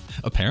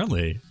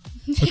 Apparently.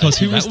 Because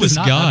who was this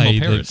guy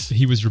that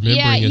he was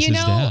remembering as his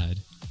dad?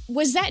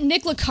 Was that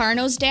Nick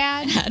Locarno's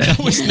dad? That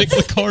was Nick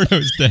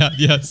Locarno's dad,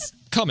 yes.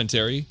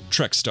 Commentary,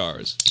 Trek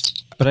Stars.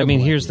 But I mean,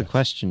 here's the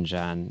question,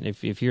 John.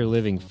 If you're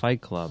living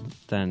Fight Club,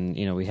 then,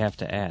 we have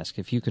to ask,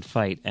 if you could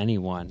fight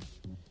anyone,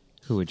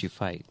 who would you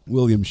fight?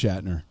 William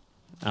Shatner.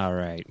 All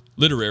right.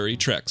 Literary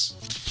Treks.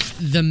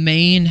 The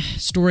main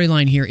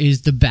storyline here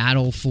is the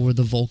battle for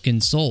the Vulcan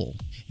soul.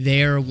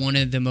 They're one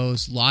of the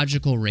most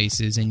logical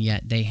races, and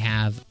yet they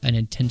have an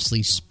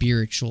intensely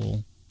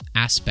spiritual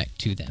aspect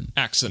to them.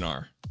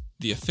 Axanar,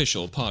 the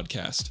official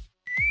podcast.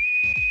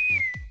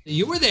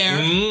 You were there.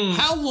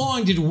 How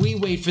long did we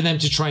wait for them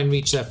to try and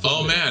reach that?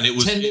 Oh man, it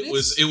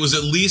was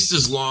at least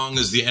as long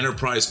as the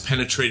Enterprise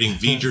penetrating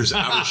V'ger's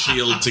outer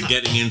shield to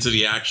getting into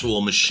the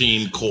actual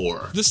machine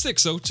core. The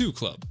 602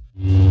 Club.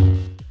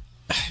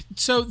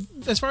 So,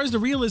 as far as the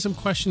realism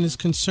question is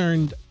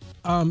concerned,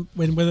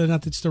 whether or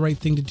not it's the right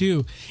thing to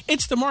do,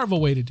 it's the Marvel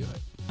way to do it.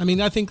 I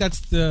mean, I think that's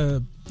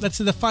the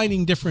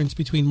defining difference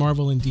between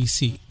Marvel and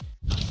DC.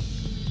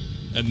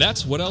 And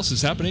that's what else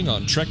is happening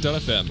on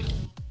Trek.fm.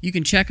 You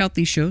can check out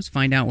these shows,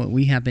 find out what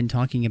we have been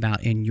talking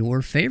about in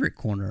your favorite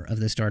corner of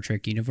the Star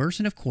Trek universe,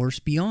 and of course,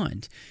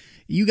 beyond.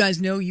 You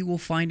guys know you will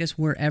find us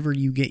wherever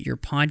you get your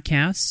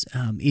podcasts.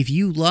 If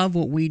you love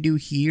what we do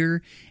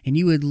here and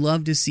you would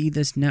love to see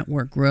this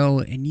network grow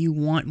and you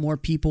want more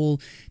people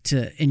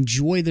to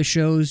enjoy the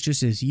shows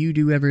just as you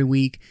do every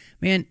week,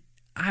 man,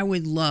 I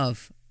would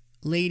love,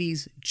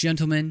 ladies,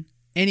 gentlemen,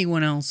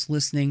 anyone else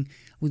listening,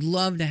 would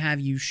love to have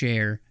you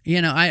share.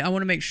 I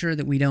want to make sure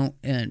that we don't,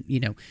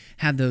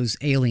 have those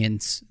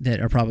aliens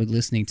that are probably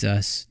listening to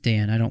us,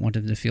 Dan. I don't want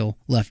them to feel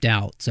left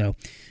out. So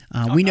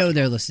we know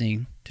they're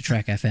listening to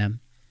Trek FM.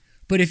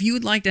 But if you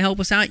would like to help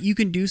us out, you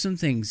can do some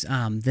things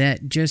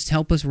that just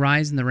help us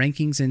rise in the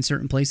rankings in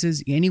certain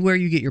places. Anywhere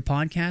you get your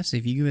podcasts,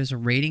 if you give us a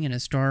rating and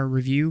a star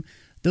review,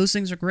 those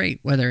things are great.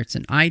 Whether it's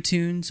in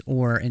iTunes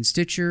or in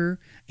Stitcher,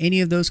 any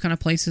of those kind of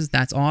places,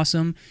 that's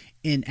awesome.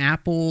 In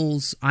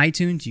Apple's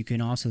iTunes, you can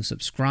also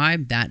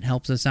subscribe. That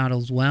helps us out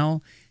as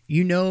well.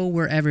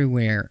 We're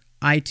everywhere.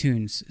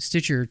 iTunes,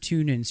 Stitcher,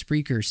 TuneIn,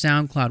 Spreaker,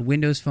 SoundCloud,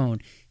 Windows Phone.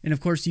 And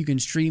of course, you can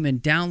stream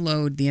and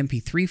download the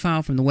MP3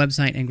 file from the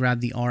website and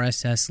grab the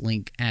RSS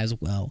link as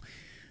well.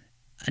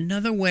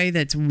 Another way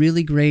that's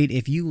really great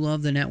if you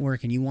love the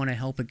network and you want to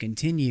help it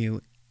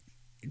continue,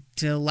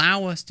 to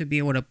allow us to be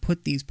able to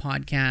put these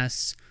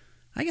podcasts,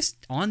 I guess,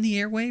 on the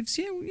airwaves.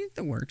 Yeah,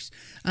 that works.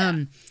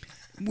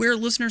 We're a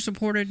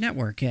listener-supported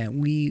network.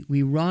 We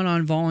run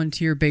on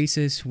volunteer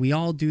basis. We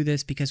all do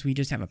this because we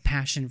just have a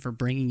passion for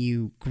bringing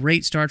you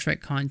great Star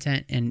Trek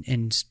content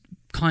and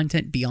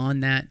content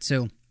beyond that.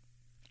 So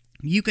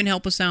you can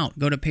help us out.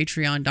 Go to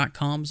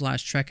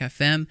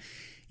patreon.com/TrekFM.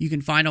 You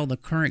can find all the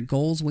current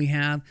goals we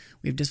have.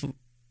 We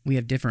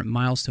have different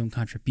milestone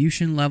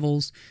contribution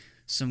levels,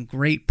 some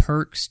great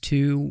perks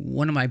too.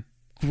 One of my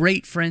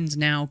great friends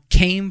now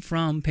came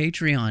from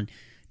Patreon,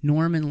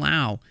 Norman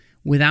Lau.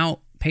 Without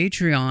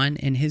Patreon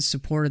and his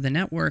support of the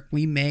network,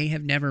 we may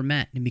have never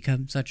met and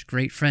become such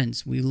great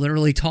friends. We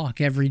literally talk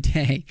every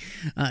day.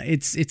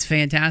 It's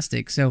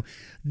fantastic. So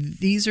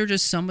these are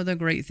just some of the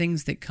great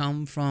things that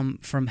come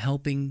from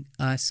helping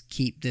us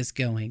keep this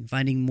going,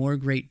 finding more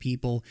great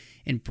people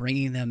and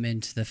bringing them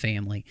into the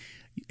family.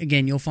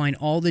 Again, you'll find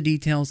all the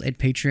details at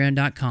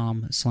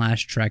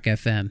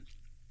patreon.com/TrekFM.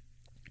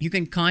 You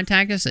can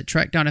contact us at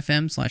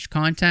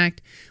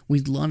trek.fm/contact.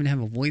 We'd love to have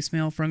a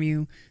voicemail from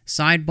you.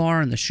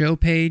 Sidebar on the show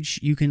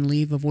page, you can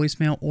leave a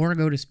voicemail or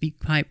go to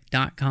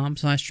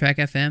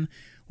speakpipe.com/TrekFM.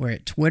 We're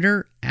at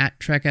Twitter at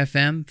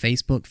TrekFM,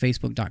 Facebook,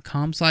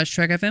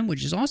 facebook.com/TrekFM,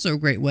 which is also a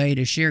great way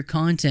to share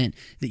content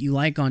that you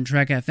like on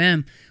Trek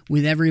FM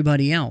with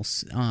everybody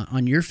else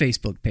on your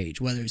Facebook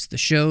page, whether it's the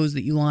shows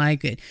that you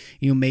like,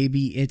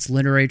 maybe it's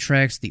Literary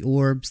Treks, The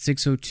Orb,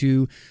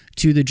 602,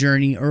 To the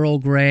Journey, Earl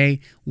Grey,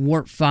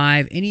 Warp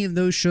 5, any of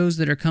those shows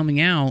that are coming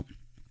out.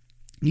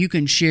 You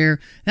can share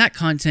that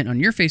content on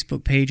your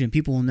Facebook page and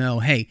people will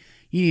know, hey,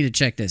 you need to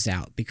check this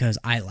out because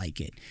I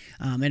like it.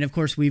 And of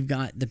course, we've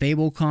got the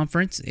Babel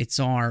Conference. It's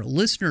our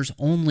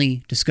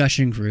listeners-only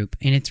discussion group,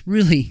 and it's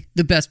really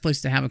the best place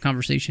to have a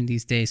conversation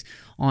these days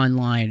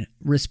online.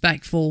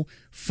 Respectful,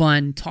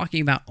 fun,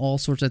 talking about all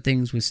sorts of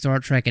things with Star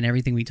Trek and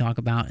everything we talk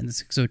about in the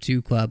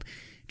 602 Club.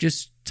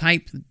 Just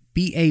type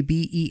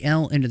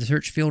BABEL into the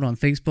search field on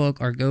Facebook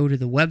or go to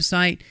the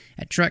website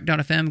at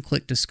trek.fm,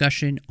 click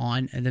discussion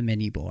on the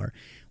menu bar.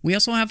 We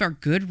also have our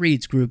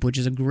Goodreads group, which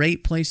is a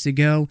great place to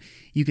go.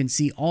 You can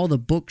see all the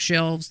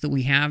bookshelves that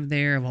we have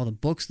there of all the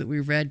books that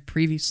we read,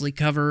 previously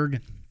covered.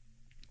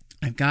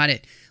 I've got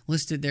it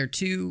listed there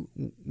too,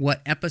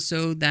 what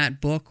episode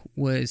that book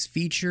was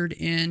featured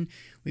in.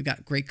 We've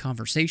got great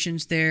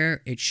conversations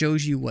there. It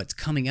shows you what's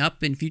coming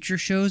up in future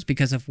shows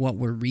because of what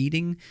we're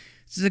reading.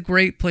 This is a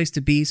great place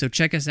to be, so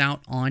check us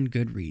out on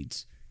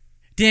Goodreads.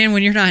 Dan,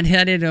 when you're not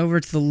headed over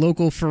to the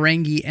local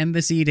Ferengi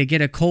Embassy to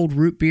get a cold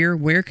root beer,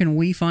 where can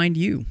we find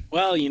you?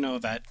 Well,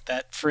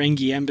 that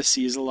Ferengi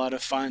Embassy is a lot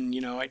of fun.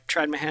 I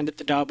tried my hand at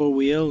the Dabo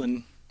wheel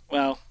and,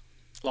 well,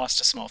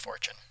 lost a small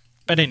fortune.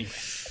 But anyway.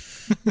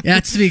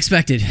 That's to be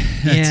expected.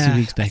 That's to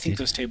be expected. I think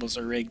those tables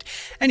are rigged.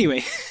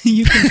 Anyway,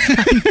 you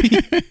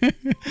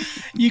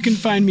can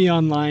find me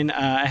online.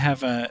 I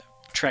have a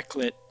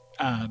Treklit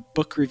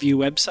book review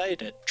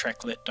website at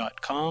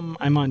treklit.com.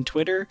 I'm on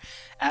Twitter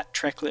at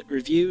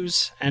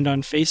TrekLitReviews and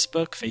on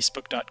Facebook,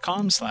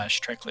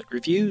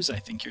 facebook.com/TrekLitReviews. I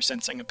think you're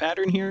sensing a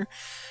pattern here.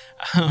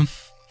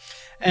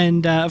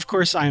 And of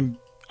course, I'm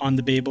on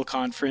the Babel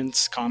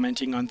Conference,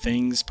 commenting on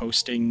things,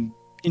 posting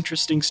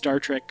interesting Star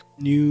Trek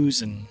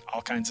news and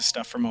all kinds of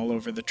stuff from all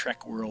over the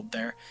Trek world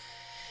there.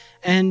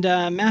 And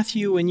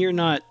Matthew, when you're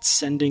not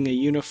sending a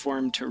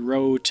uniform to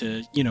Ro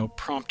to,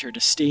 prompt her to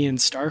stay in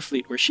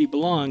Starfleet where she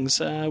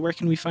belongs, where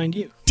can we find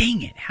you?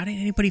 Dang it, how did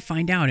anybody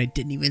find out? I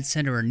didn't even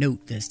send her a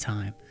note this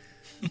time.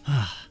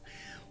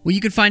 Well,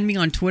 you can find me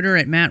on Twitter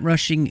at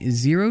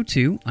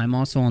MattRushing02. I'm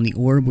also on The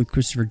Orb with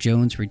Christopher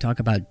Jones, where we talk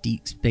about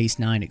Deep Space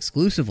Nine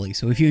exclusively.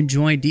 So if you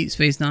enjoy Deep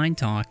Space Nine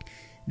talk,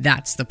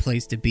 that's the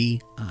place to be.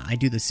 I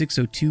do the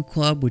 602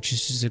 Club, which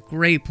is just a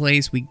great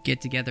place. We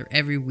get together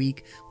every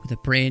week with a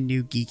brand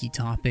new geeky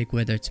topic,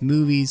 whether it's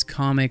movies,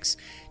 comics,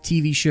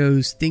 TV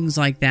shows, things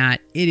like that.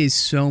 It is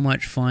so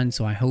much fun,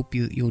 so I hope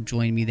you'll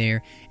join me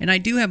there. And I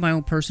do have my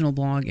own personal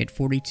blog at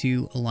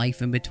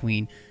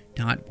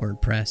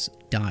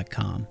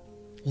 42lifeinbetween.wordpress.com.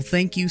 Well,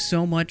 thank you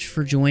so much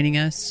for joining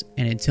us,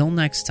 and until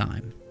next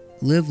time,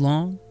 live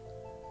long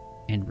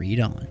and read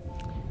on.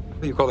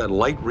 What do you call that,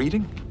 light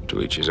reading?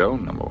 To each his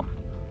own, number one.